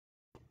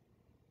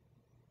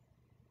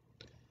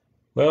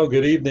Well,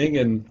 good evening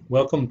and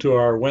welcome to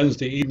our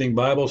Wednesday evening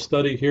Bible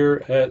study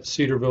here at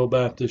Cedarville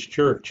Baptist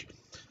Church.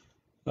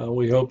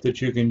 We hope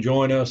that you can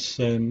join us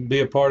and be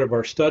a part of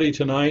our study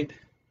tonight.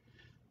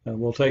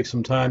 We'll take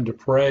some time to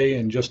pray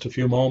in just a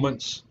few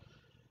moments.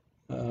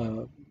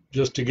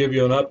 Just to give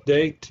you an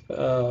update,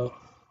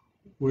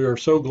 we are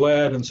so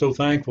glad and so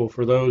thankful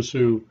for those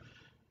who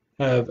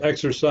have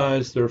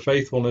exercised their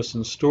faithfulness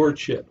and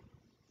stewardship.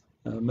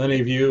 Many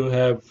of you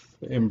have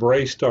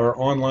embraced our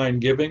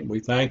online giving. We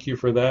thank you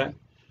for that.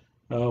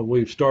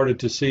 We've started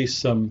to see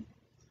some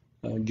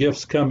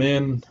gifts come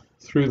in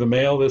through the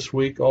mail this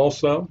week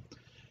also.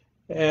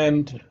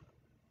 And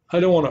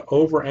I don't want to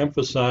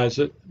overemphasize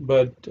it,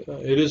 but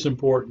it is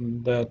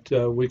important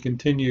that we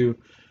continue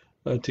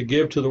to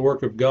give to the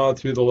work of God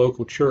through the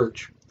local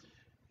church.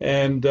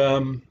 And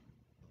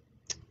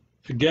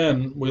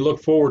again, we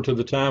look forward to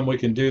the time we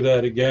can do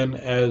that again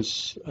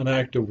as an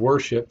act of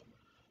worship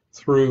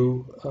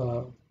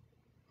through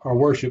our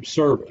worship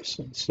service.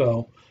 And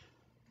so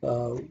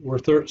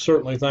we're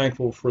certainly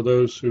thankful for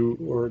those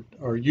who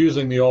are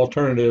using the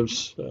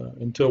alternatives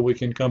until we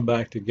can come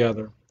back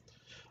together.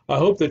 I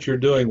hope that you're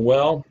doing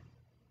well.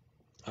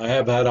 I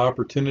have had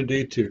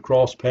opportunity to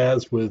cross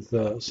paths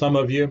with some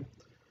of you.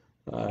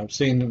 I've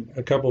seen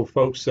a couple of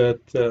folks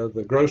at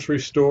the grocery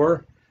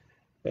store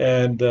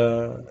and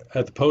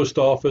at the post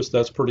office.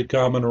 That's pretty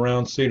common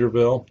around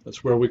Cedarville.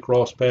 That's where we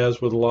cross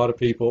paths with a lot of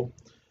people.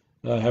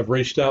 Have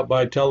reached out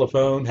by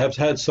telephone, have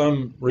had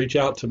some reach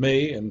out to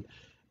me and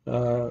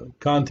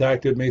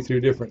contacted me through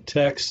different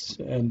texts,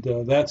 and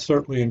that's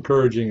certainly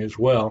encouraging as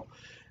well.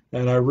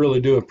 And I really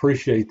do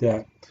appreciate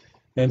that.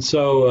 And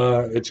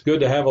so it's good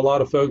to have a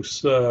lot of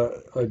folks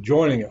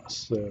joining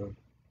us.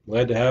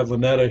 Glad to have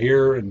Lynetta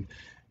here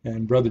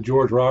and Brother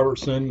George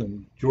Robertson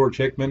and George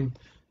Hickman.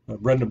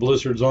 Brenda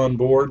Blizzard's on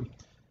board.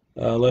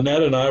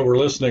 Lynetta and I were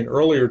listening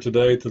earlier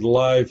today to the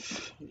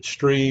live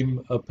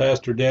stream of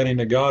Pastor Danny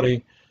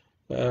Nagati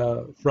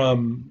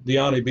from the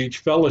Diani Beach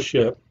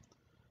Fellowship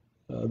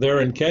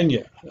there in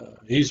Kenya.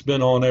 He's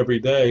been on every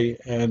day,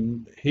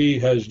 and he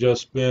has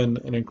just been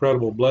an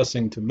incredible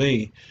blessing to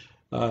me.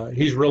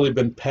 He's really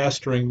been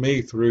pastoring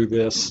me through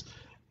this,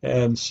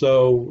 and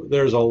so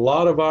there's a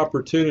lot of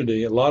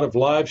opportunity, a lot of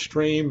live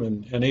stream,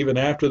 and even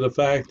after the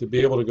fact to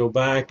be able to go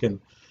back and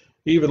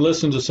even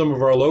listen to some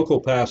of our local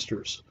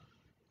pastors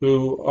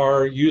who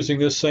are using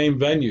this same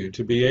venue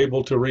to be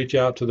able to reach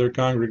out to their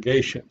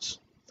congregations.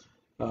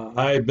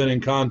 I have been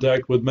in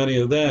contact with many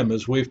of them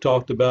as we've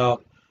talked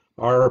about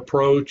our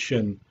approach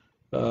and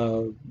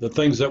the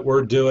things that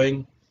we're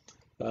doing.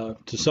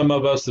 To some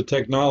of us, the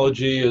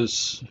technology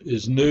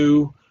is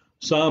new.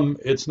 Some,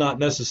 it's not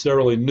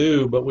necessarily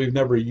new, but we've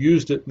never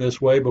used it in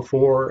this way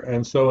before,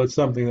 and so it's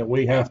something that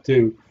we have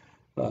to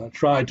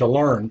try to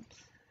learn.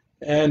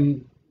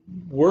 And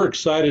we're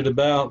excited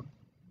about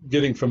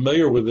getting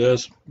familiar with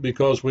this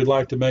because we'd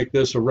like to make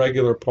this a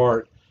regular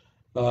part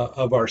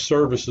of our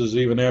services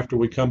even after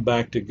we come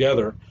back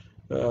together.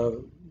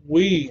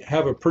 We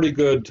have a pretty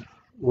good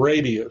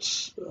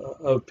radius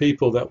of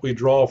people that we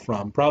draw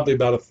from, probably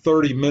about a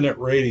 30-minute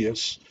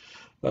radius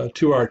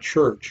to our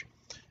church.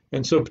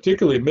 And so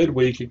particularly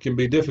midweek, it can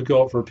be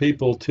difficult for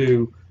people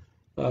to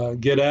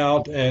get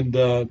out and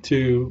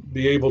to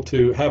be able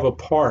to have a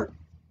part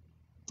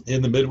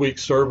in the midweek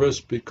service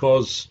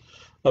because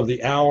of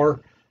the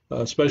hour,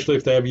 especially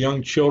if they have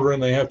young children.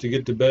 They have to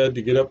get to bed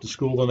to get up to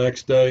school the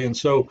next day. And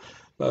so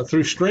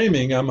through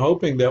streaming, I'm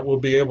hoping that we'll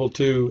be able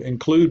to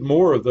include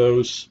more of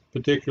those,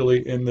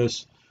 particularly in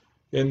this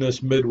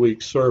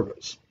midweek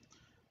service.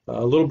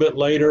 A little bit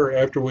later,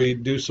 after we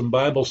do some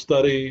Bible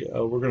study,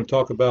 we're going to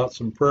talk about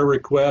some prayer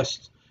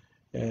requests.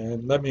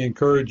 And let me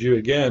encourage you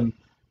again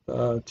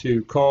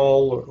to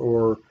call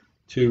or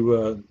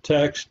to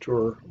text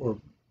or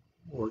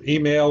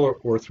email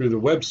or through the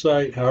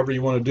website. However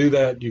you want to do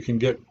that, you can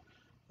get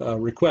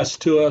requests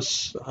to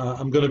us.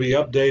 I'm going to be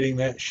updating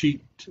that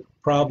sheet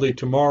probably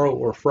tomorrow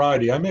or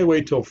Friday. I may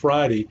wait till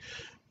Friday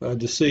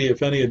to see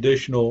if any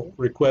additional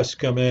requests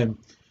come in,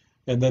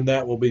 and then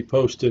that will be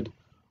posted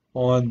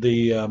on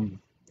the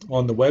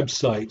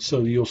website,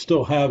 so you'll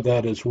still have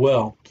that as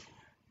well.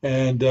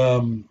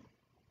 And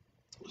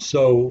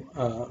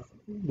so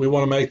we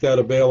want to make that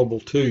available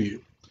to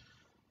you.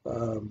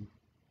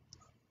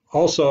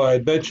 Also, I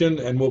had mentioned,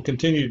 and we'll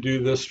continue to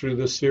do this through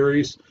this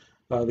series,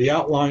 the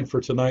outline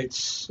for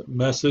tonight's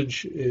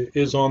message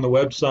is on the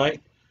website.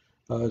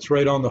 It's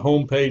right on the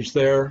home page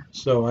there,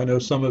 so I know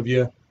some of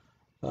you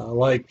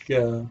like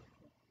to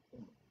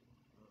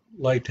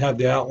have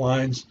the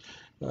outlines.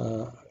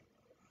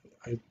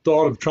 I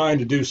thought of trying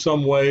to do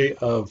some way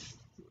of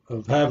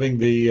having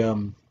the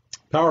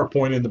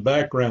PowerPoint in the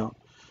background,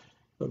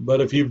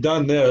 but if you've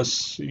done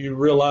this, you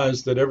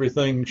realize that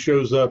everything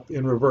shows up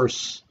in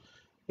reverse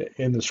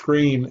in the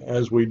screen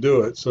as we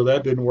do it, so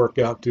that didn't work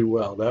out too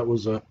well. That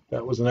was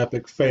an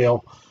epic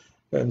fail.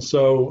 And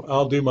so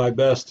I'll do my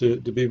best to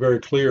be very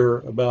clear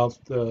about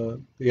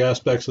the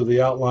aspects of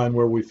the outline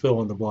where we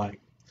fill in the blank.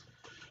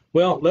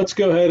 Well, let's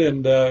go ahead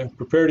and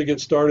prepare to get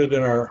started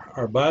in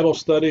our Bible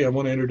study. I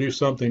want to introduce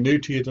something new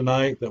to you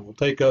tonight that will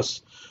take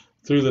us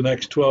through the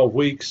next 12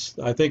 weeks,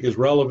 I think is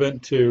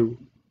relevant to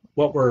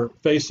what we're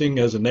facing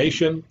as a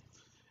nation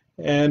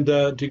and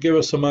to give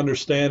us some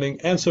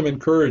understanding and some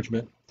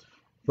encouragement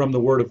from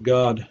the Word of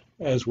God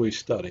as we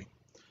study.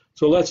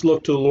 So let's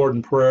look to the Lord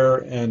in prayer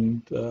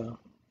and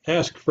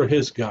ask for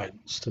His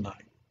guidance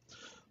tonight.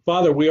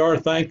 Father, we are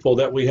thankful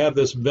that we have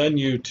this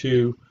venue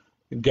to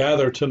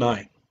gather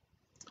tonight.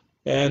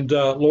 And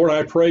Lord,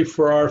 I pray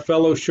for our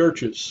fellow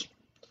churches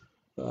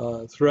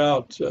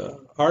throughout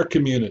our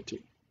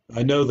community.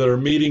 I know that are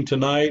meeting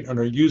tonight and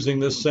are using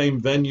this same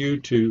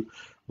venue to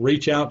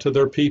reach out to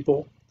their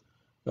people.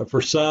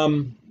 For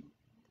some,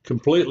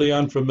 completely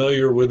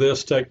unfamiliar with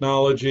this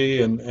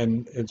technology,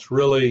 and it's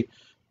really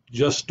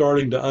just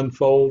starting to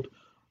unfold.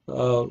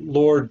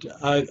 Lord,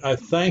 I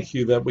thank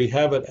you that we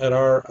have it at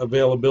our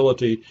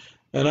availability.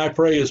 And I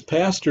pray as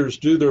pastors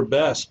do their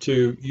best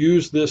to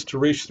use this to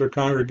reach their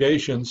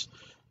congregations.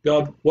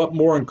 God, what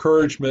more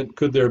encouragement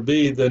could there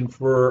be than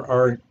for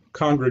our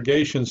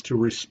congregations to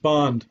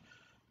respond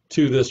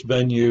to this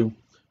venue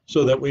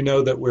so that we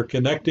know that we're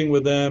connecting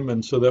with them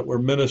and so that we're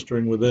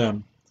ministering with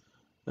them.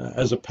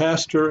 As a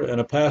pastor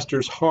and a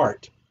pastor's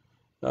heart,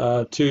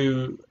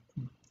 to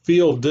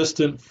feel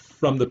distant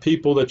from the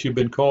people that you've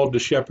been called to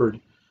shepherd,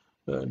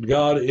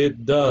 God,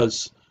 it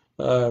does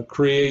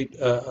create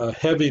a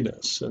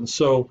heaviness. And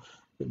so,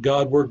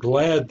 God, we're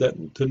glad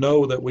to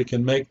know that we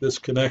can make this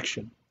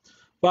connection.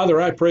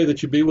 Father, I pray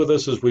that you be with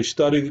us as we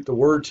study the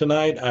Word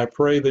tonight. I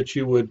pray that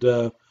you would,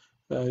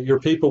 your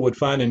people would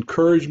find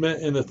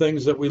encouragement in the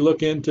things that we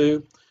look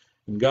into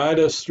and guide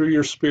us through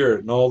your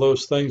Spirit and all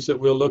those things that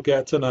we'll look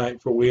at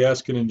tonight. For we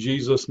ask it in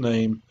Jesus'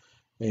 name,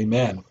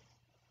 amen.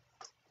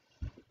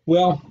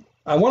 Well,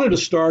 I wanted to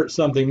start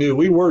something new.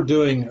 We were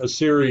doing a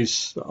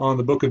series on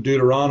the book of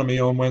Deuteronomy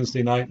on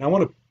Wednesday night, and I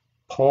want to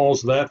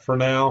pause that for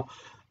now.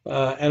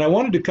 And I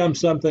wanted to come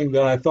something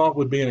that I thought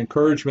would be an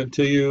encouragement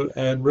to you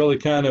and really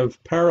kind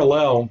of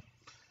parallel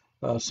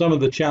some of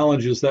the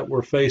challenges that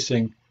we're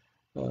facing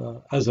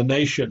as a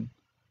nation.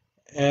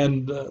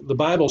 And the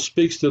Bible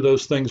speaks to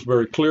those things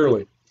very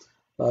clearly.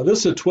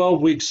 This is a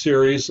 12-week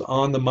series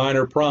on the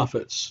minor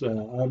prophets.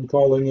 I'm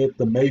calling it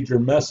the major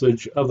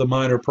message of the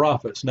minor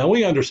prophets. Now,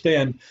 we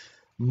understand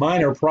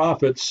minor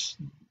prophets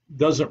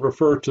doesn't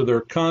refer to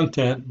their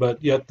content,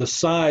 but yet the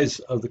size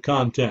of the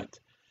content.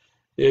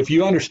 If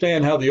you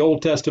understand how the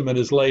Old Testament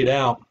is laid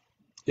out,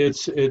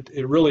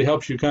 it really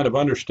helps you kind of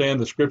understand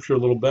the Scripture a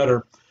little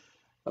better.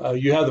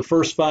 You have the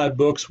first 5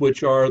 books,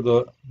 which are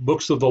the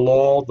books of the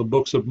law, the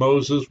books of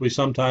Moses. We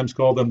sometimes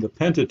call them the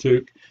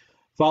Pentateuch,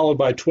 followed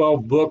by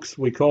 12 books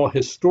we call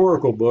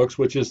historical books,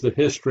 which is the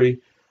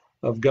history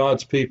of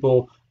God's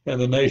people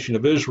and the nation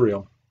of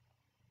Israel.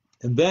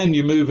 And then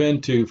you move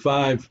into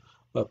 5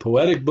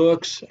 poetic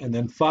books and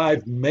then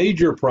 5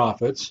 major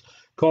prophets,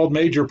 called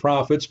major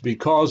prophets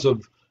because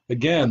of,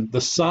 again,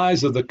 the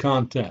size of the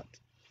content.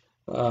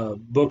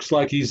 Books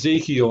like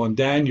Ezekiel and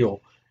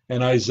Daniel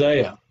and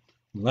Isaiah,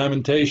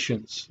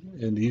 Lamentations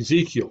and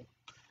Ezekiel.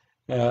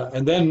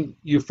 And then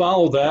you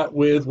follow that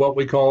with what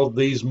we call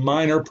these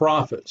minor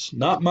prophets,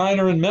 not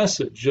minor in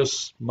message,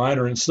 just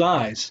minor in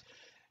size.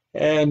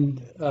 And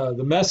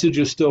the message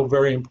is still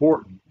very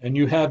important. And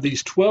you have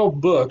these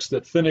 12 books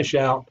that finish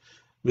out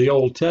the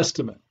Old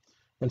Testament.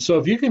 And so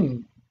if you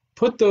can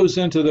put those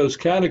into those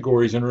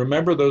categories and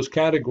remember those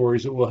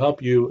categories, it will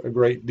help you a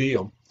great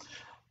deal.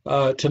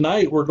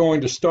 Tonight we're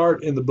going to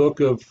start in the book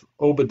of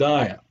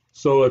Obadiah.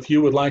 So if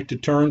you would like to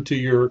turn to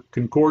your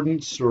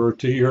concordance or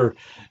to your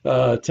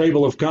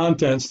table of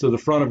contents to the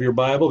front of your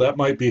Bible, that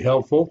might be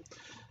helpful.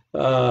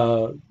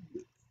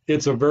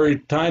 It's a very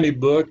tiny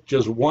book,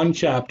 just one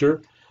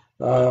chapter,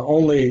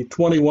 only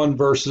 21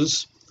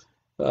 verses.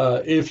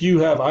 I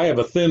have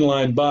a thin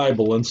line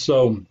Bible, and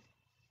so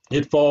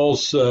it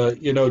falls,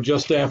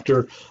 just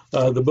after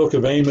the book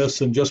of Amos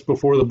and just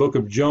before the book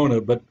of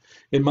Jonah. But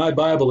in my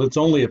Bible, it's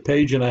only a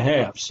page and a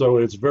half, so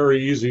it's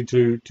very easy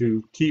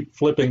to keep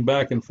flipping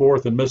back and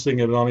forth and missing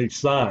it on each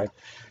side.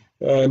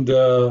 And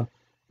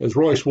as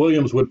Royce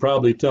Williams would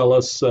probably tell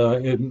us,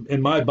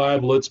 in my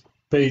Bible, it's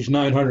page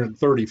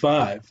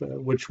 935,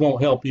 which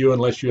won't help you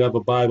unless you have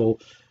a Bible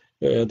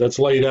that's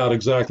laid out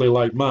exactly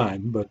like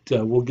mine. But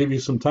we'll give you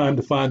some time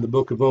to find the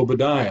book of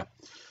Obadiah.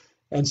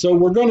 And so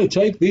we're going to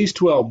take these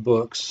 12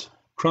 books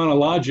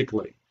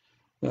chronologically.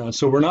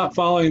 So we're not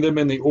following them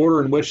in the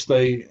order in which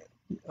they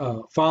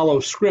follow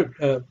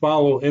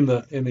in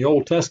the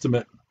Old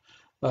Testament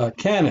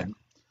canon.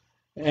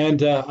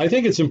 And I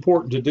think it's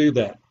important to do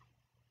that.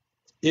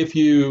 If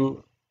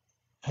you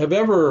have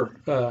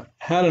ever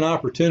had an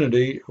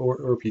opportunity,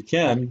 or if you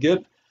can,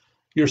 get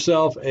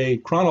yourself a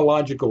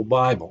chronological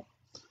Bible.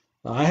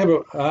 I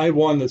have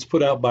one that's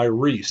put out by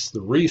Reese, the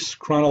Reese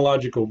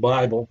Chronological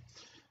Bible,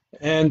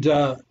 and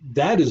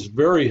that is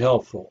very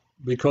helpful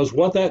because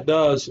what that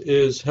does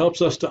is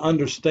helps us to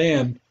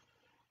understand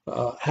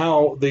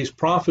how these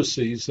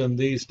prophecies and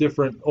these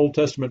different Old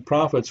Testament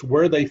prophets,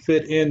 where they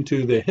fit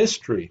into the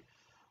history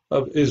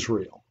of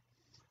Israel.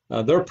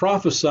 They're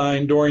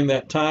prophesying during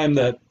that time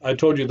that I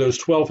told you, those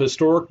 12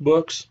 historic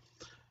books.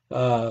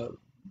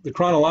 The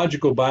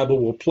chronological Bible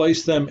will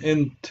place them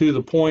into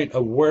the point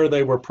of where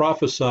they were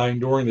prophesying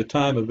during the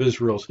time of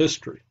Israel's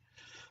history.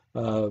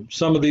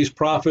 Some of these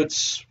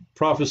prophets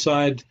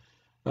prophesied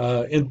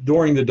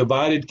during the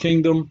divided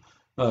kingdom,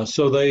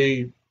 so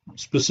they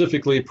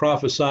specifically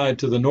prophesied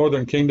to the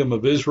northern kingdom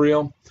of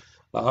Israel.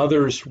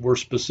 Others were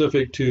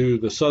specific to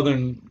the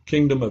southern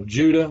kingdom of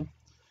Judah.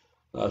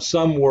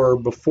 Some were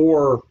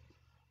before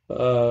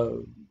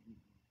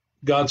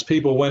God's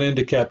people went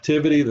into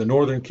captivity. The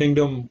northern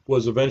kingdom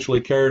was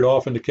eventually carried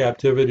off into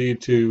captivity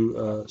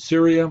to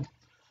Syria,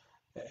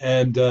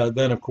 and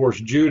then, of course,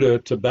 Judah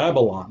to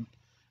Babylon.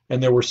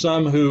 And there were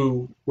some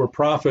who were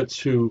prophets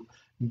who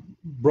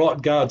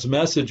brought God's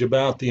message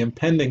about the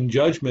impending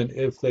judgment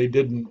if they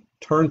didn't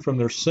turn from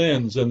their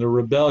sins and their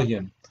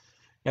rebellion,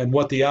 and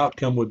what the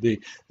outcome would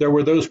be. There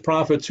were those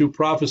prophets who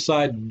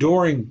prophesied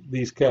during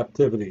these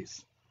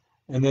captivities,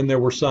 and then there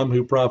were some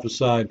who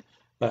prophesied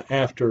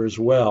after as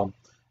well.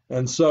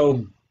 And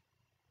so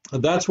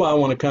that's why I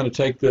want to kind of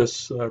take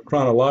this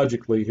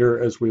chronologically here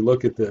as we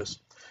look at this.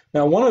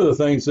 Now, one of the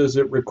things is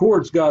it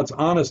records God's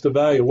honest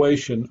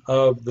evaluation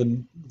of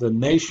the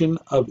nation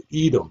of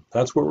Edom.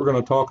 That's what we're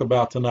going to talk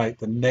about tonight,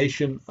 the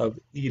nation of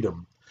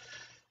Edom.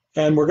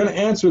 And we're going to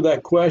answer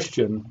that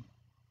question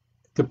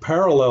to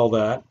parallel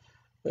that.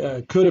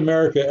 Could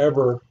America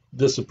ever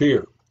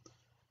disappear?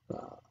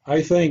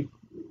 I think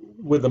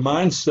with the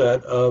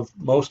mindset of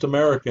most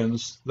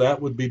Americans, that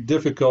would be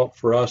difficult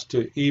for us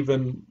to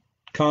even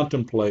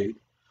contemplate.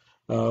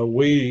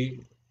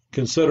 We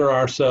consider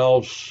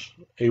ourselves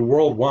a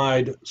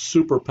worldwide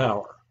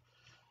superpower.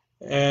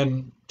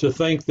 And to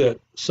think that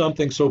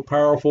something so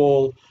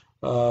powerful,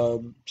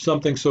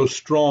 something so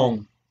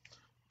strong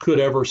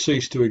could ever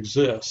cease to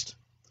exist.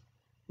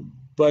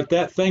 But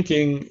that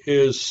thinking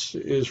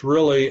is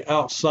really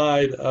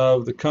outside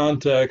of the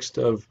context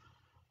of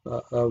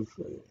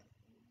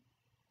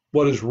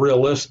what is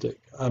realistic.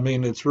 I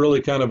mean, it's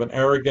really kind of an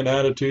arrogant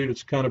attitude.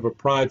 It's kind of a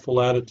prideful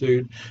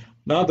attitude.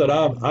 Not that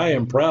I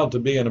am proud to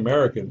be an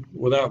American,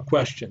 without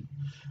question.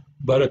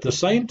 But at the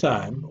same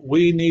time,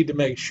 we need to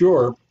make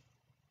sure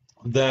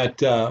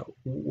that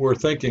we're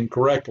thinking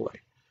correctly.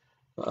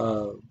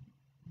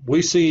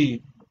 We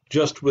see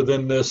just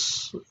within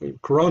this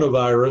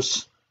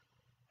coronavirus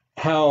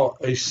how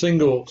a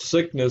single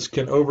sickness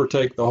can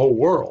overtake the whole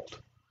world.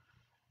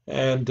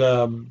 And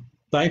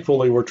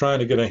thankfully, we're trying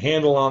to get a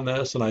handle on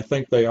this, and I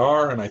think they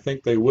are, and I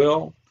think they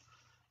will.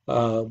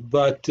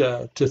 But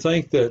to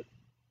think that,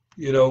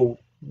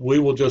 we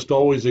will just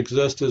always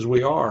exist as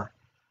we are,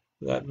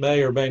 that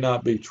may or may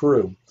not be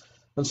true.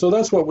 And so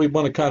that's what we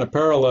want to kind of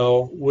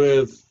parallel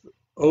with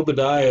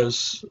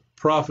Obadiah's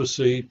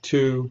prophecy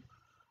to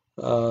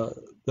the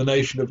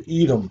nation of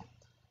Edom.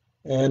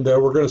 And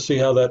we're going to see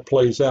how that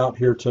plays out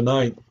here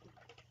tonight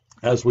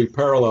as we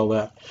parallel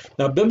that.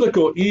 Now,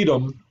 biblical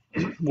Edom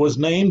was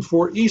named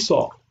for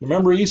Esau.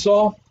 Remember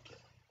Esau?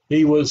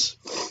 He was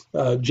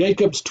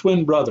Jacob's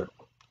twin brother.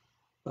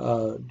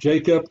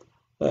 Jacob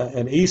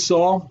and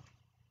Esau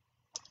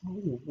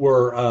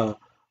were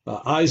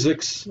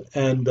Isaac's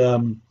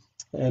and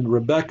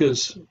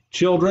Rebekah's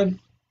children.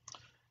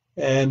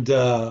 And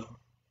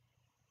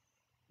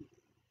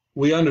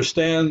we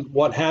understand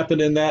what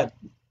happened in that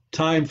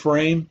time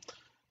frame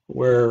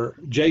where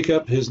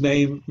Jacob, his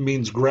name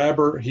means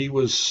grabber. He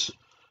was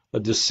a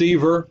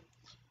deceiver.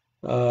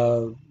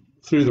 Through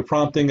the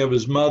prompting of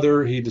his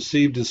mother, he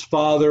deceived his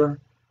father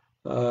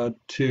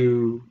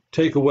to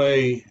take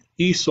away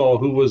Esau,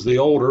 who was the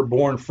older,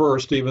 born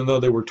first, even though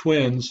they were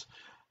twins,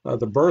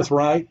 the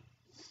birthright.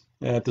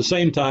 At the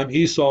same time,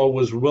 Esau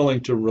was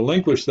willing to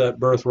relinquish that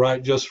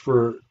birthright just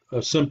for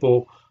a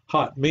simple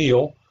hot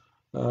meal.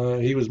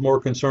 He was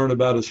more concerned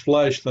about his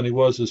flesh than he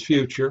was his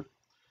future.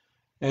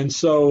 And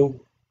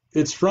so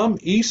it's from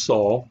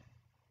Esau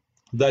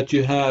that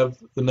you have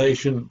the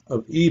nation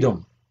of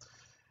Edom.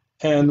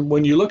 And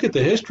when you look at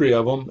the history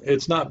of them,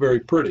 it's not very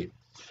pretty.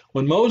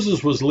 When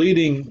Moses was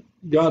leading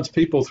God's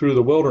people through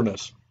the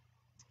wilderness,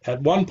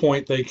 at one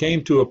point they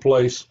came to a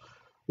place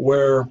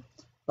where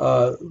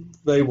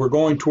they were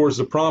going towards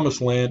the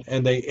promised land,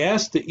 and they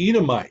asked the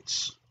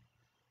Edomites,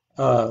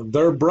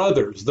 their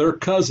brothers, their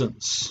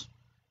cousins,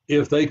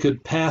 if they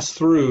could pass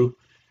through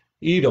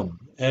Edom,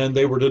 and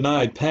they were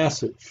denied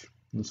passage.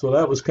 And so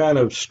that was kind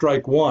of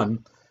strike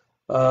one.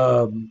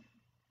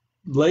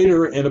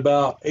 Later, in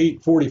about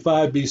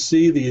 845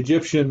 BC, the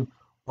Egyptian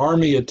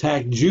army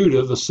attacked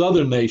Judah, the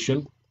southern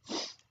nation,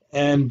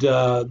 and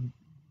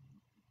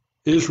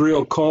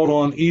Israel called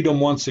on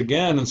Edom once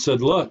again and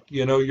said, look,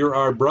 you're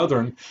our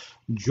brethren,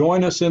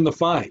 join us in the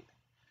fight.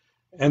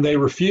 And they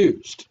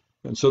refused.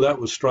 And so that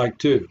was strike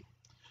two.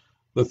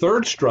 The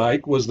third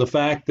strike was the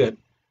fact that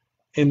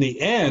in the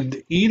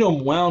end,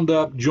 Edom wound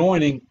up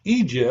joining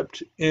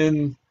Egypt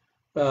in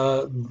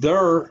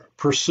their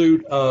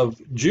pursuit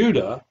of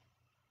Judah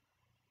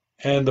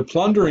and the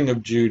plundering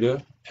of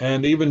Judah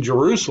and even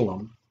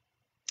Jerusalem.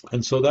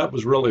 And so that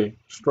was really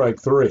strike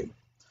three.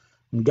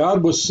 And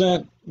God would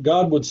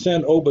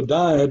send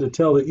Obadiah to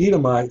tell the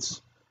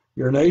Edomites,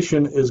 your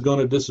nation is going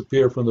to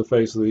disappear from the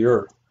face of the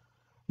earth.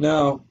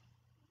 Now,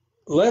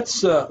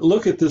 let's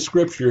look at this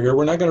scripture here.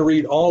 We're not going to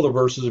read all the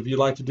verses. If you'd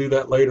like to do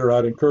that later,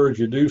 I'd encourage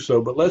you to do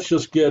so. But let's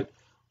just get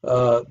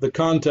the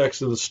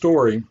context of the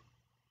story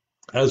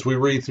as we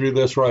read through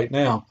this right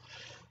now.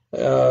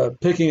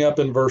 Picking up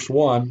in verse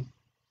 1,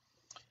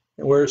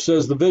 where it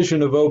says, the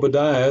vision of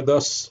Obadiah,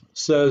 thus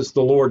says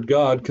the Lord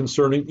God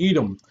concerning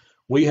Edom.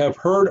 We have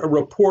heard a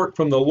report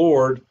from the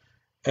Lord,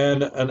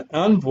 and an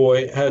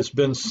envoy has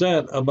been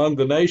sent among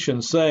the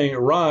nations, saying,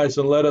 arise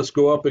and let us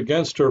go up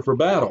against her for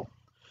battle.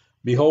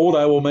 Behold,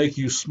 I will make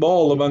you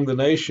small among the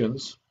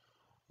nations.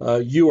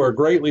 You are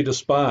greatly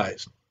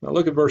despised. Now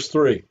look at verse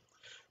 3.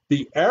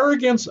 The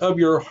arrogance of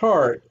your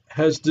heart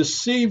has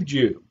deceived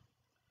you.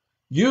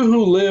 You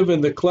who live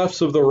in the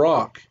clefts of the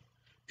rock,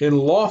 in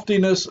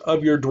loftiness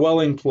of your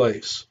dwelling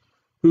place,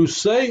 who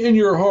say in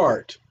your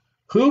heart,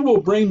 who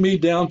will bring me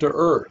down to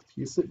earth?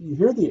 You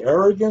hear the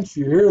arrogance,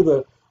 you hear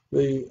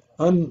the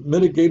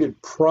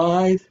unmitigated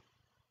pride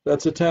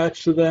that's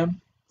attached to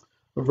them.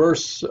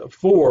 Verse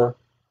 4,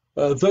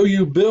 though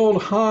you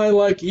build high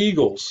like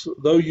eagles,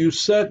 though you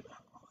set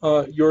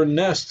your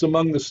nests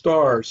among the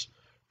stars,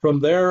 from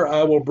there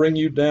I will bring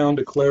you down,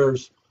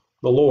 declares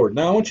the Lord.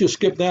 Now I want you to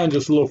skip down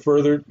just a little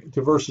further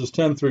to verses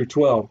 10 through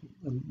 12,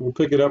 and we'll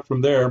pick it up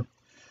from there.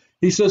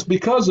 He says,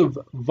 because of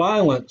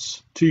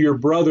violence to your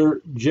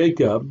brother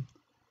Jacob,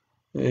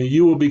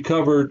 you will be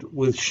covered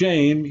with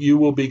shame, you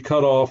will be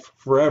cut off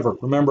forever.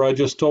 Remember, I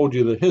just told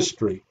you the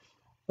history.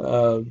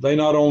 They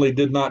not only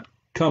did not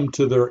come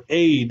to their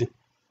aid,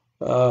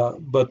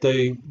 but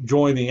they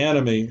joined the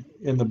enemy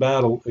in the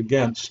battle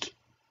against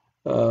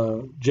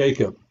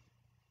Jacob.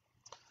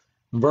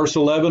 Verse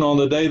 11, on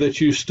the day that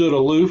you stood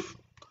aloof,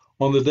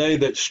 on the day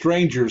that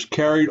strangers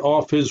carried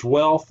off his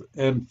wealth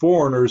and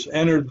foreigners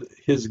entered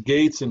his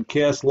gates and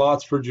cast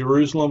lots for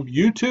Jerusalem,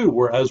 you too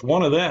were as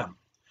one of them.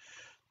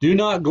 Do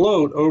not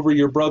gloat over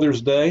your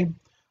brother's day,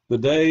 the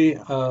day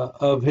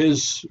of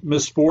his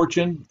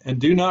misfortune, and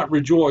do not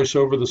rejoice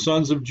over the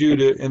sons of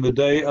Judah in the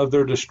day of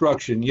their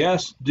destruction.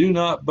 Yes, do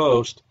not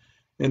boast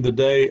in the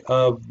day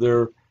of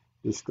their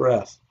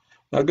distress.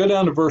 Now go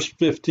down to verse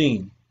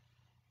 15.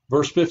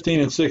 Verse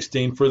 15 and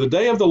 16, for the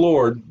day of the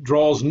Lord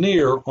draws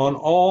near on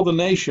all the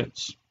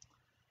nations.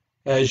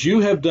 As you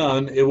have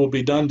done, it will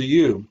be done to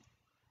you.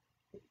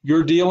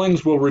 Your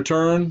dealings will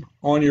return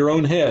on your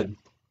own head,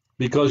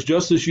 because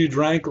just as you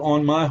drank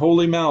on my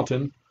holy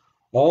mountain,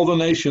 all the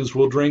nations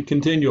will drink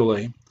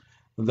continually.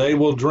 They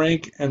will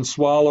drink and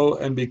swallow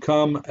and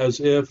become as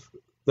if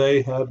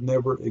they have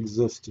never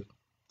existed.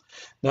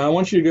 Now I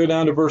want you to go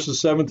down to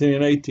verses 17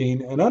 and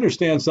 18 and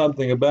understand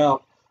something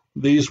about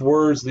these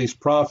words, these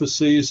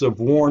prophecies of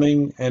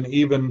warning and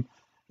even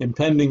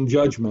impending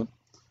judgment.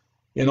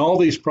 In all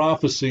these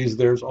prophecies,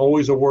 there's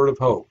always a word of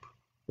hope.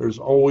 There's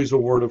always a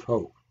word of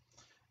hope.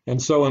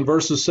 And so in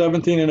verses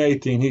 17 and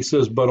 18, he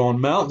says, but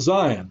on Mount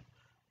Zion,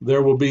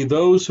 there will be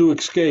those who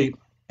escape,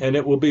 and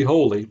it will be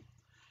holy.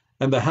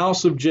 And the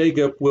house of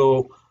Jacob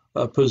will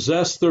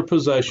possess their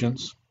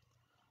possessions.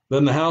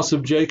 Then the house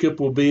of Jacob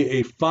will be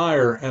a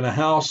fire, and a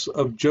house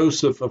of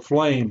Joseph a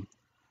flame.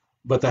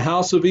 But the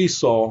house of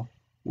Esau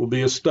will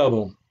be a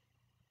stubble,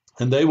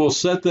 and they will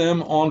set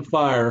them on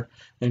fire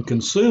and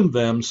consume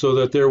them, so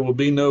that there will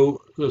be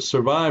no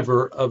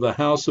survivor of the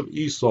house of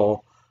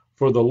Esau,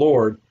 for the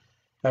Lord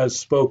has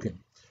spoken.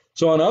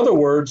 So in other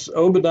words,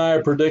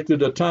 Obadiah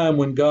predicted a time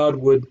when God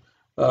would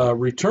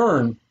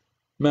return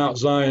Mount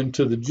Zion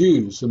to the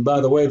Jews. And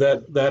by the way,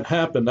 that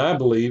happened, I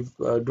believe,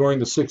 during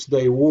the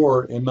Six-Day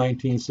War in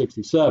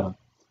 1967.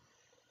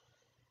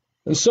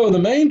 And so the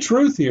main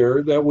truth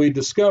here that we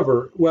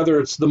discover, whether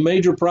it's the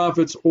major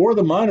prophets or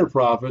the minor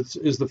prophets,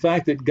 is the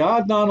fact that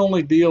God not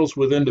only deals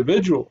with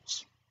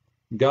individuals,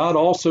 God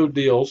also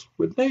deals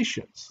with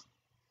nations.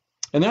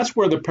 And that's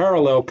where the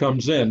parallel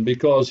comes in,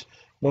 because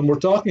when we're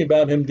talking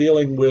about him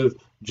dealing with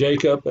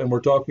Jacob and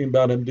we're talking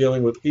about him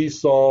dealing with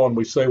Esau, and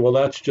we say, well,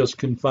 that's just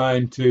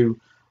confined to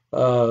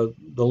the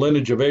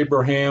lineage of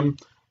Abraham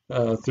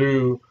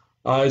through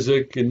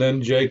Isaac and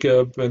then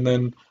Jacob and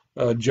then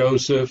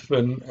Joseph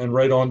and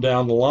right on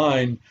down the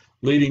line,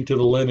 leading to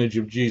the lineage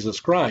of Jesus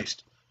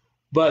Christ.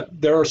 But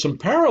there are some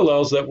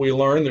parallels that we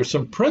learn. There's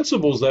some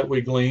principles that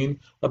we glean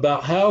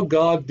about how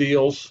God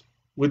deals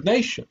with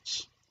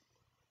nations.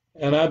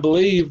 And I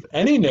believe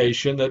any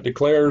nation that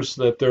declares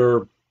that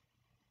they're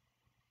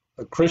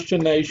a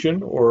Christian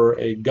nation or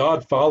a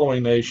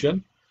God-following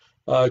nation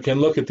can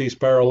look at these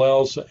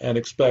parallels and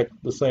expect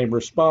the same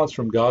response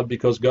from God,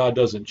 because God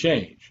doesn't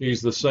change.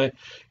 He's the same,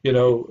 he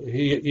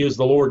is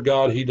the Lord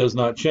God. He does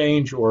not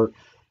change. Or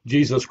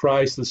Jesus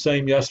Christ, the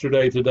same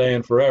yesterday, today,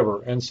 and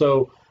forever. And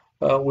so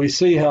we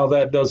see how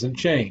that doesn't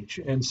change.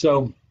 And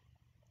so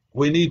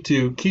we need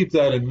to keep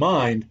that in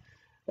mind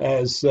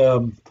as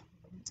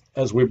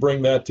we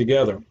bring that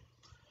together.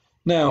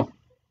 Now,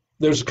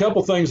 there's a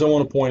couple things I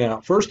want to point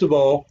out. First of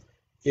all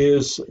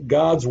is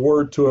God's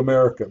word to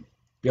America.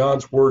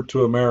 God's word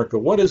to America.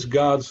 What is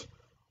God's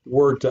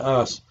word to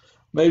us?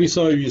 Maybe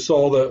some of you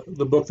saw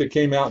the book that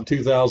came out in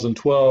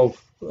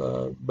 2012,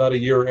 about a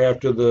year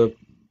after the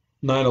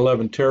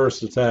 9/11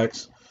 terrorist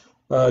attacks.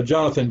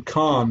 Jonathan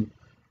Cahn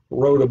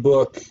wrote a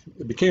book.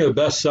 It became a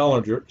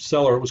bestseller.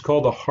 It was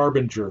called The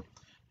Harbinger.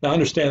 Now,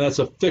 understand that's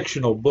a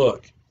fictional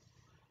book,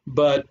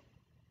 but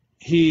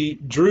he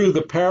drew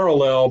the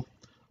parallel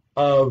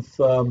of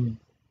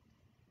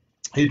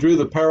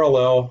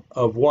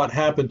what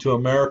happened to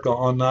America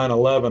on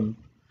 9/11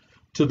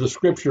 to the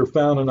scripture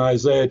found in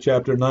Isaiah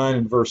chapter 9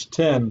 and verse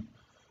 10,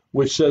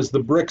 which says, "The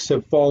bricks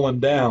have fallen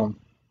down,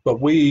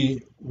 but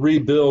we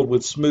rebuild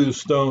with smooth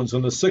stones,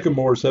 and the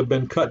sycamores have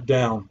been cut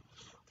down,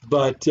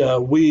 but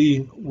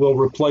we will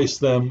replace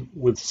them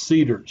with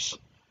cedars."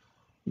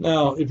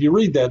 Now, if you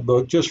read that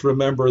book, just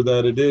remember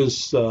that it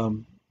is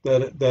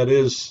that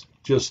is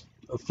just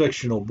a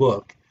fictional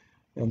book,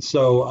 and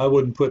so I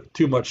wouldn't put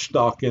too much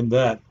stock in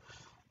that.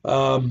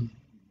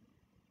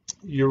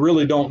 You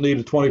really don't need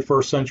a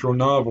 21st century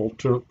novel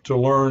to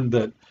learn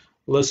that,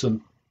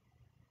 listen,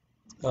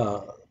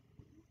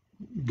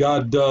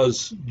 God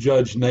does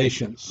judge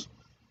nations.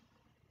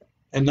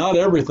 And not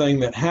everything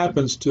that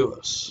happens to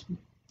us,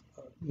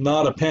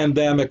 not a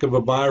pandemic of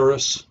a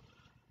virus,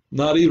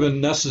 not even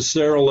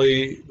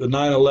necessarily the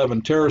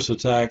 9/11 terrorist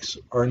attacks,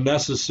 are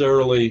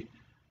necessarily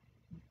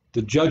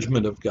the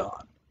judgment of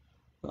God.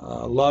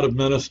 A lot of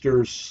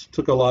ministers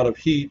took a lot of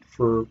heat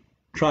for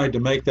trying to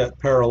make that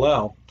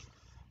parallel.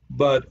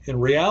 But in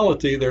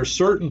reality, there are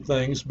certain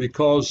things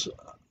because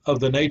of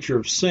the nature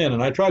of sin.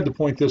 And I tried to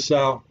point this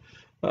out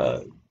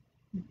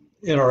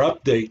in our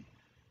update,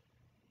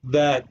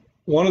 that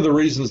one of the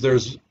reasons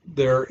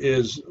there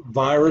is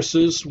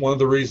viruses, one of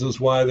the reasons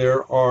why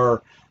there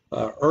are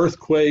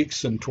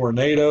earthquakes and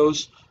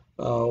tornadoes,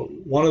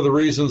 one of the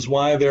reasons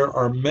why there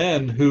are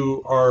men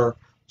who are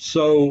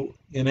so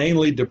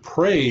inanely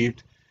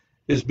depraved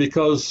is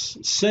because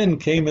sin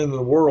came into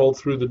the world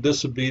through the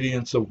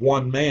disobedience of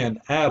one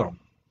man, Adam.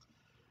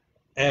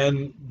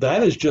 And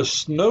that has just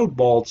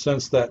snowballed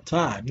since that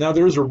time. Now,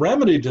 there's a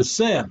remedy to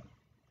sin,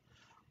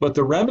 but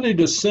the remedy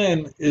to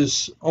sin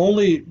is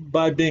only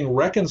by being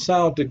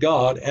reconciled to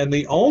God, and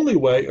the only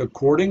way,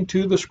 according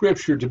to the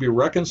Scripture, to be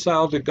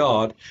reconciled to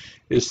God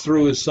is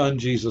through His Son,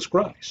 Jesus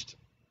Christ.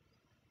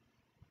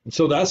 And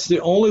so that's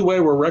the only way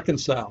we're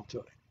reconciled to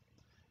Him.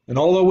 And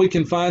although we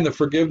can find the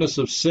forgiveness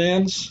of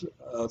sins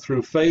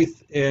through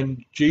faith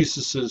in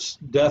Jesus'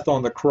 death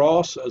on the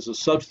cross as a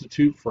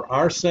substitute for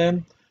our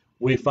sin,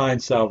 we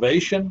find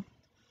salvation.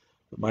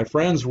 But my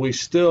friends, we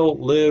still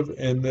live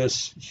in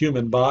this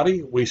human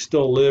body. We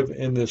still live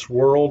in this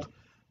world,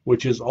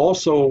 which is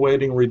also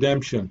awaiting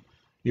redemption.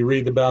 You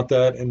read about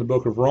that in the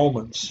book of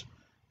Romans.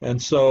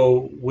 And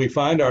so we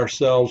find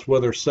ourselves,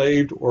 whether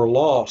saved or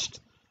lost,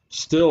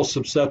 still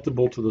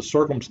susceptible to the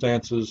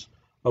circumstances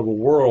of a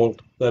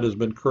world that has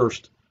been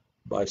cursed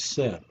by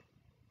sin.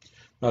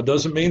 Now, it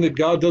doesn't mean that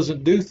God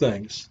doesn't do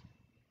things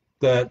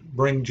that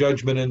bring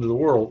judgment into the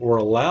world, or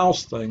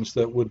allows things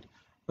that would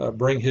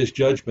bring His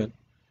judgment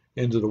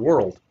into the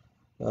world.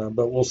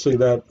 But we'll see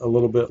that a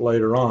little bit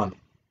later on.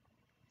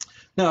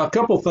 Now, a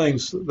couple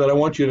things that I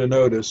want you to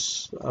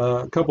notice,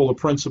 a couple of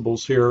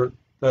principles here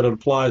that it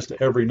applies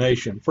to every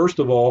nation. First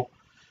of all,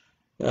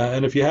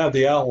 and if you have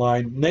the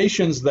outline,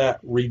 nations that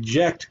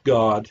reject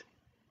God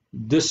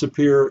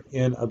disappear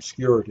in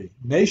obscurity.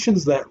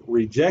 Nations that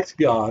reject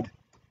God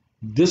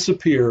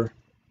disappear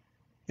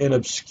in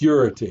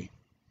obscurity.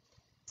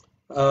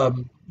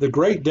 The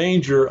great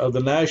danger of the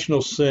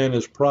national sin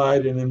is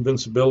pride and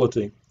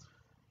invincibility.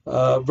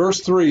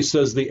 Verse 3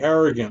 says, "The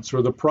arrogance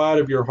or the pride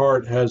of your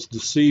heart has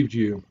deceived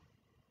you."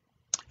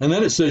 And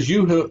then it says,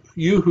 you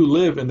who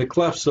live in the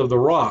clefts of the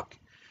rock,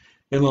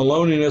 in the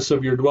loneliness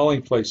of your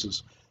dwelling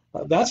places.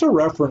 That's a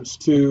reference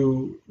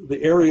to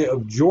the area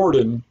of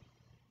Jordan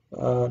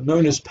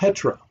known as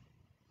Petra.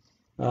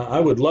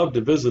 I would love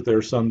to visit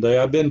there someday.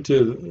 I've been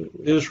to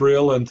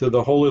Israel and to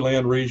the Holy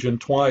Land region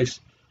twice.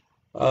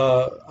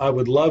 I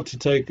would love to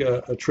take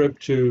a trip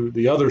to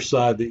the other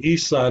side, the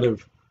east side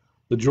of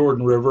the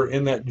Jordan River,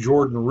 in that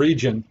Jordan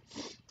region.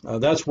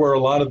 That's where a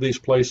lot of these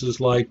places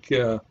like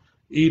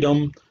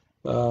Edom,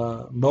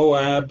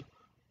 Moab,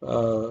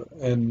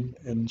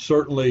 and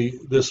certainly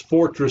this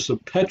fortress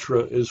of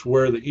Petra is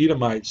where the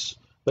Edomites,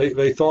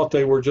 they thought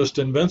they were just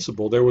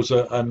invincible. There was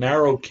a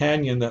narrow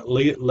canyon that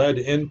led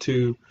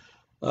into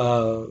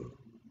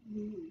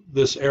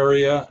this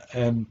area,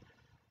 and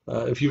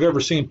if you've ever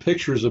seen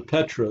pictures of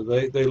Petra,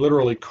 they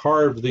literally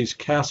carved these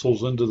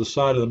castles into the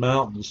side of the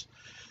mountains,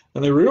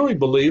 and they really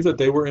believed that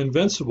they were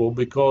invincible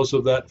because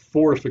of that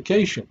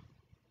fortification.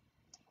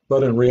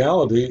 But in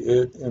reality,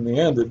 in the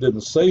end, it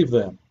didn't save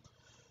them.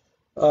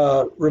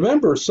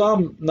 Remember,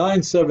 Psalm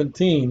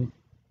 9:17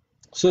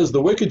 says,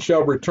 "The wicked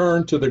shall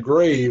return to the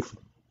grave,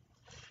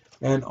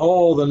 and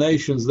all the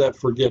nations that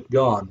forget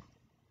God."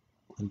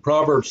 And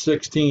Proverbs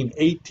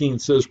 16:18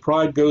 says,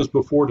 "Pride goes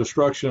before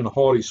destruction, and a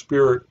haughty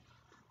spirit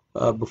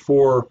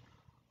before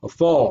a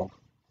fall."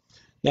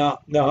 Now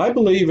I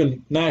believe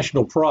in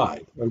national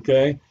pride.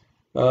 Okay,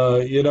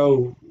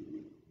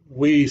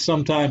 we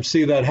sometimes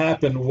see that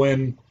happen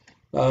when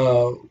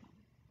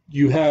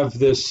you have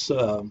this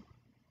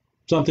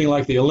something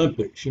like the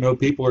Olympics. You know,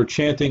 people are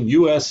chanting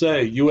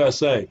USA,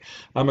 USA.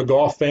 I'm a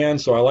golf fan,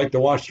 so I like to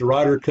watch the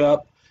Ryder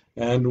Cup.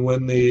 And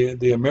when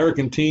the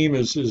American team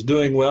is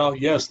doing well,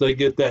 yes, they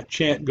get that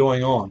chant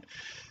going on.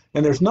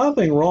 And there's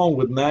nothing wrong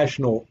with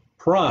national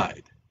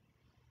pride.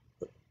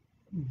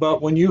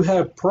 But when you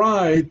have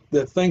pride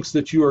that thinks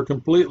that you are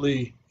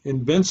completely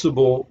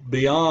invincible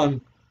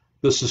beyond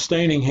the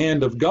sustaining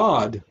hand of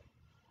God,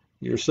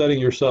 you're setting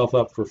yourself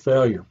up for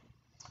failure.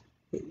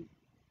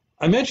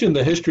 I mentioned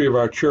the history of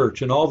our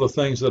church and all the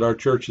things that our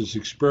church has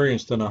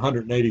experienced in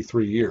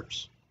 183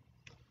 years.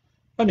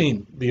 I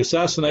mean, the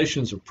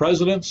assassinations of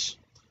presidents,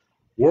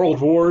 world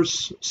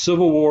wars,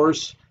 civil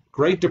wars,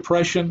 Great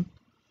Depression,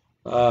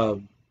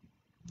 the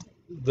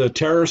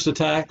terrorist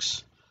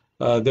attacks.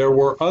 There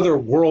were other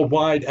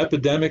worldwide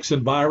epidemics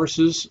and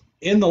viruses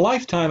in the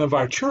lifetime of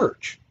our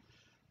church.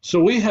 So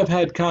we have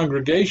had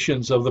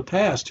congregations of the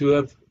past who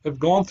have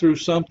gone through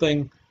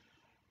something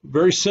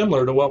very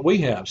similar to what we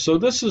have. So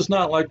this is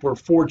not like we're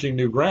forging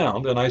new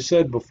ground. And I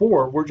said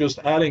before, we're just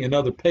adding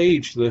another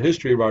page to the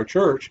history of our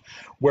church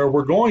where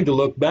we're going to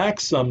look back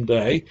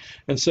someday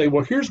and say,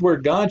 well, here's where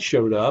God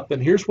showed up,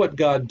 and here's what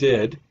God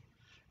did,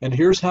 and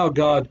here's how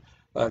God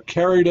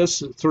carried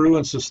us through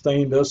and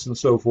sustained us and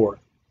so forth.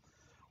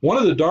 One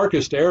of the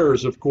darkest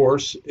errors, of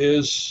course,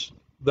 is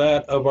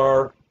that of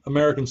our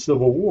American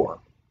Civil War.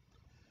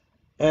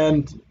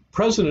 And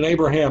President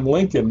Abraham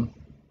Lincoln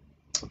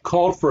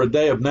called for a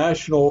day of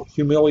national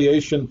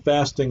humiliation,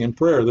 fasting, and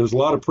prayer. There's a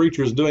lot of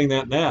preachers doing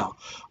that now.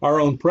 Our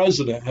own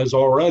president has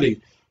already,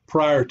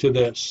 prior to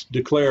this,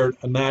 declared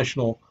a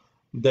national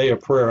day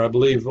of prayer. I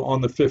believe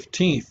on the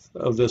 15th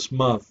of this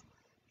month,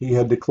 he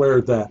had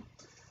declared that.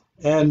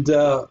 And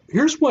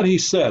here's what he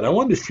said. I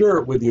wanted to share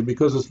it with you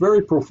because it's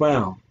very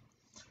profound.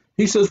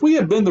 He says, we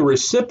have been the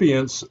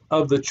recipients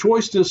of the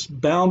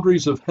choicest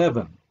boundaries of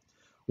heaven.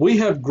 We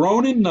have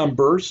grown in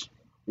numbers,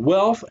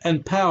 wealth,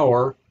 and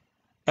power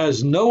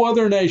as no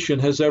other nation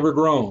has ever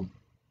grown.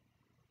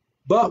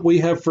 But we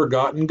have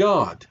forgotten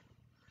God.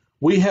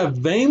 We have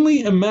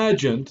vainly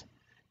imagined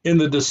in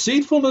the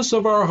deceitfulness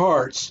of our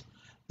hearts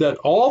that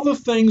all the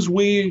things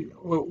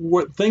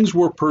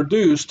were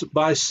produced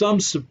by some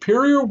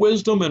superior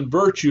wisdom and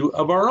virtue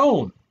of our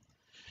own.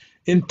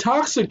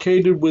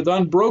 Intoxicated with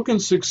unbroken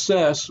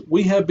success,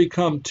 we have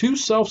become too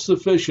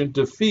self-sufficient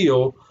to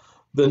feel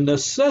the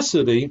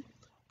necessity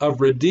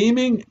of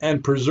redeeming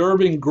and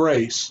preserving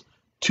grace,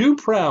 too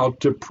proud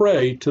to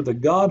pray to the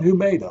God who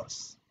made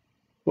us.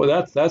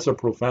 Well, that's a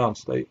profound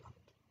statement.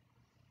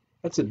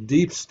 That's a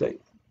deep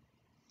statement.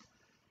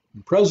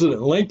 And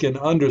President Lincoln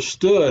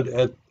understood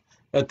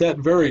at that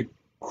very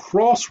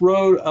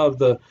crossroad of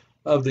the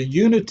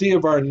unity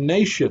of our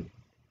nation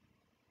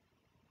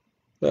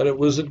that it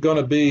wasn't going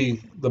to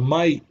be the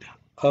might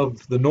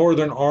of the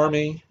Northern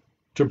Army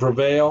to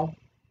prevail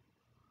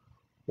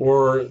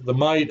or the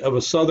might of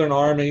a Southern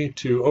Army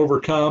to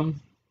overcome.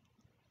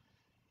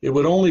 It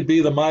would only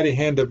be the mighty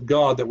hand of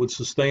God that would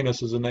sustain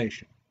us as a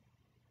nation.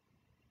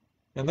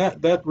 And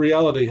that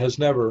reality has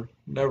never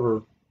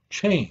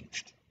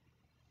changed.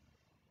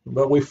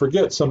 But we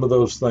forget some of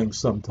those things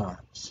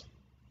sometimes.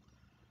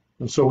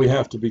 And so we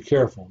have to be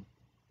careful.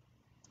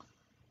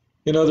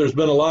 You know, there's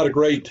been a lot of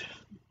great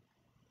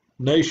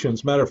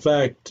nations. Matter of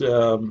fact,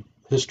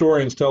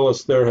 historians tell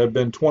us there have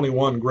been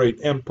 21 great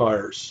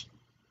empires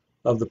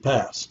of the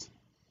past.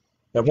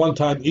 At one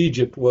time,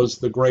 Egypt was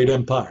the great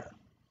empire.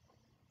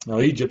 Now,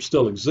 Egypt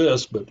still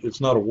exists, but it's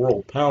not a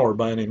world power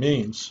by any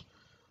means.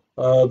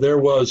 There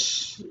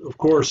was, of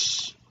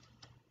course,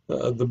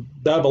 the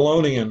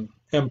Babylonian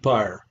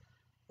Empire,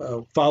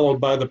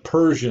 followed by the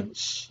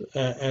Persians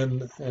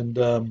and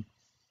the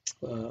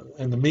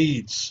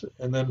Medes,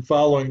 and then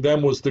following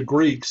them was the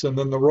Greeks, and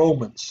then the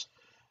Romans.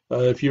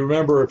 If you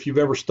remember, if you've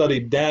ever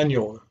studied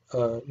Daniel,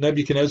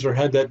 Nebuchadnezzar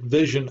had that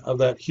vision of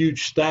that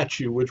huge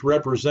statue which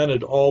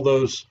represented all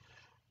those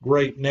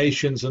great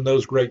nations and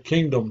those great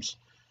kingdoms.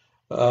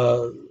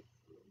 The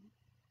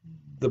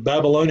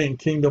Babylonian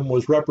kingdom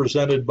was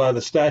represented by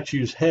the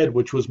statue's head,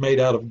 which was made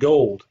out of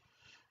gold.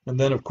 And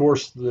then, of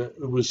course, it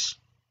was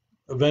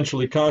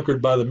eventually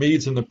conquered by the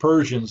Medes and the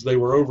Persians. They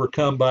were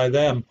overcome by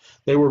them.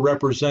 They were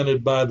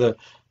represented by the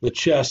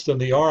chest and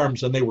the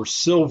arms, and they were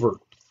silver.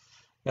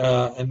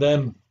 And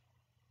then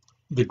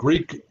the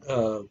Greek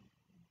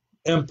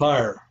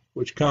Empire,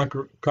 which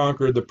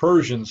conquered the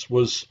Persians,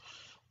 was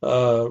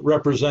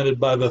represented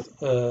by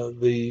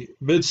the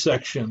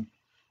midsection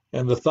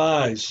and the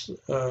thighs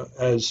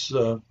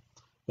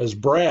as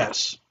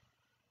brass,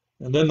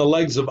 and then the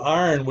legs of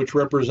iron, which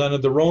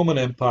represented the Roman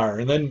Empire,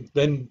 and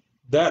then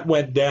that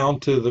went down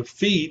to the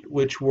feet,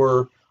 which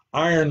were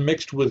iron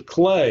mixed with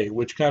clay,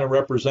 which kind of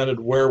represented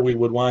where we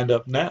would wind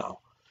up now.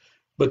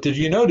 But did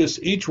you notice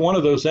each one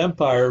of those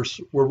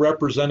empires were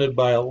represented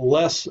by a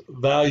less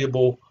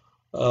valuable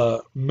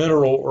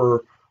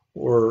mineral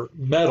or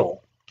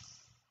metal?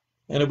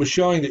 And it was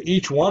showing that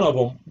each one of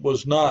them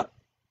was not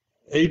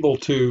able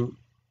to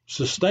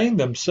sustain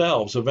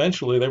themselves.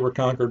 Eventually, they were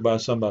conquered by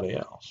somebody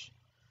else.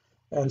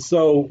 And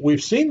so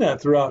we've seen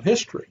that throughout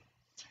history.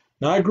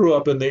 Now, I grew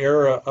up in the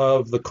era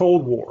of the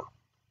Cold War.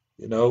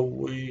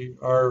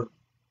 Our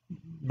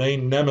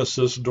main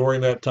nemesis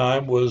during that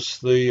time was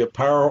the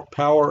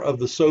power of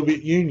the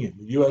Soviet Union,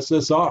 the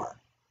USSR.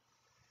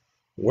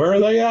 Where are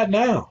they at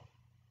now?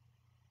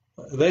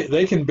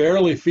 They can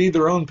barely feed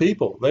their own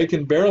people. They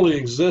can barely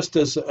exist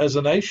as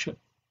a nation,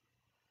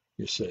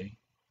 you see.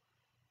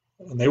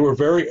 And they were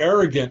very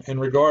arrogant in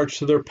regards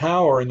to their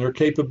power and their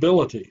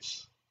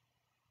capabilities.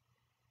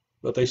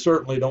 But they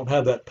certainly don't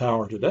have that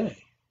power today.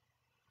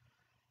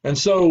 And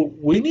so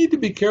we need to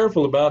be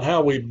careful about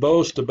how we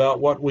boast about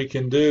what we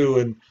can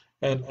do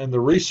and the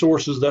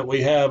resources that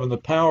we have and the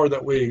power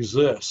that we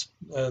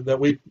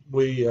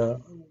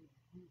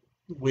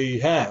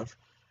have,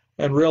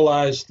 and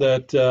realize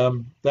that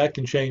that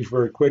can change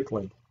very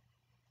quickly.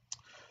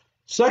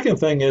 Second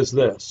thing is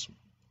this: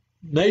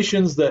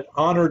 nations that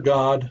honor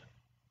God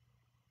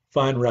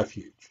find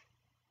refuge.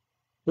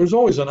 There's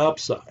always an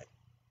upside.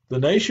 The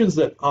nations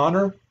that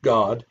honor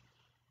God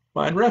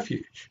find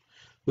refuge.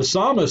 The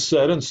psalmist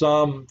said in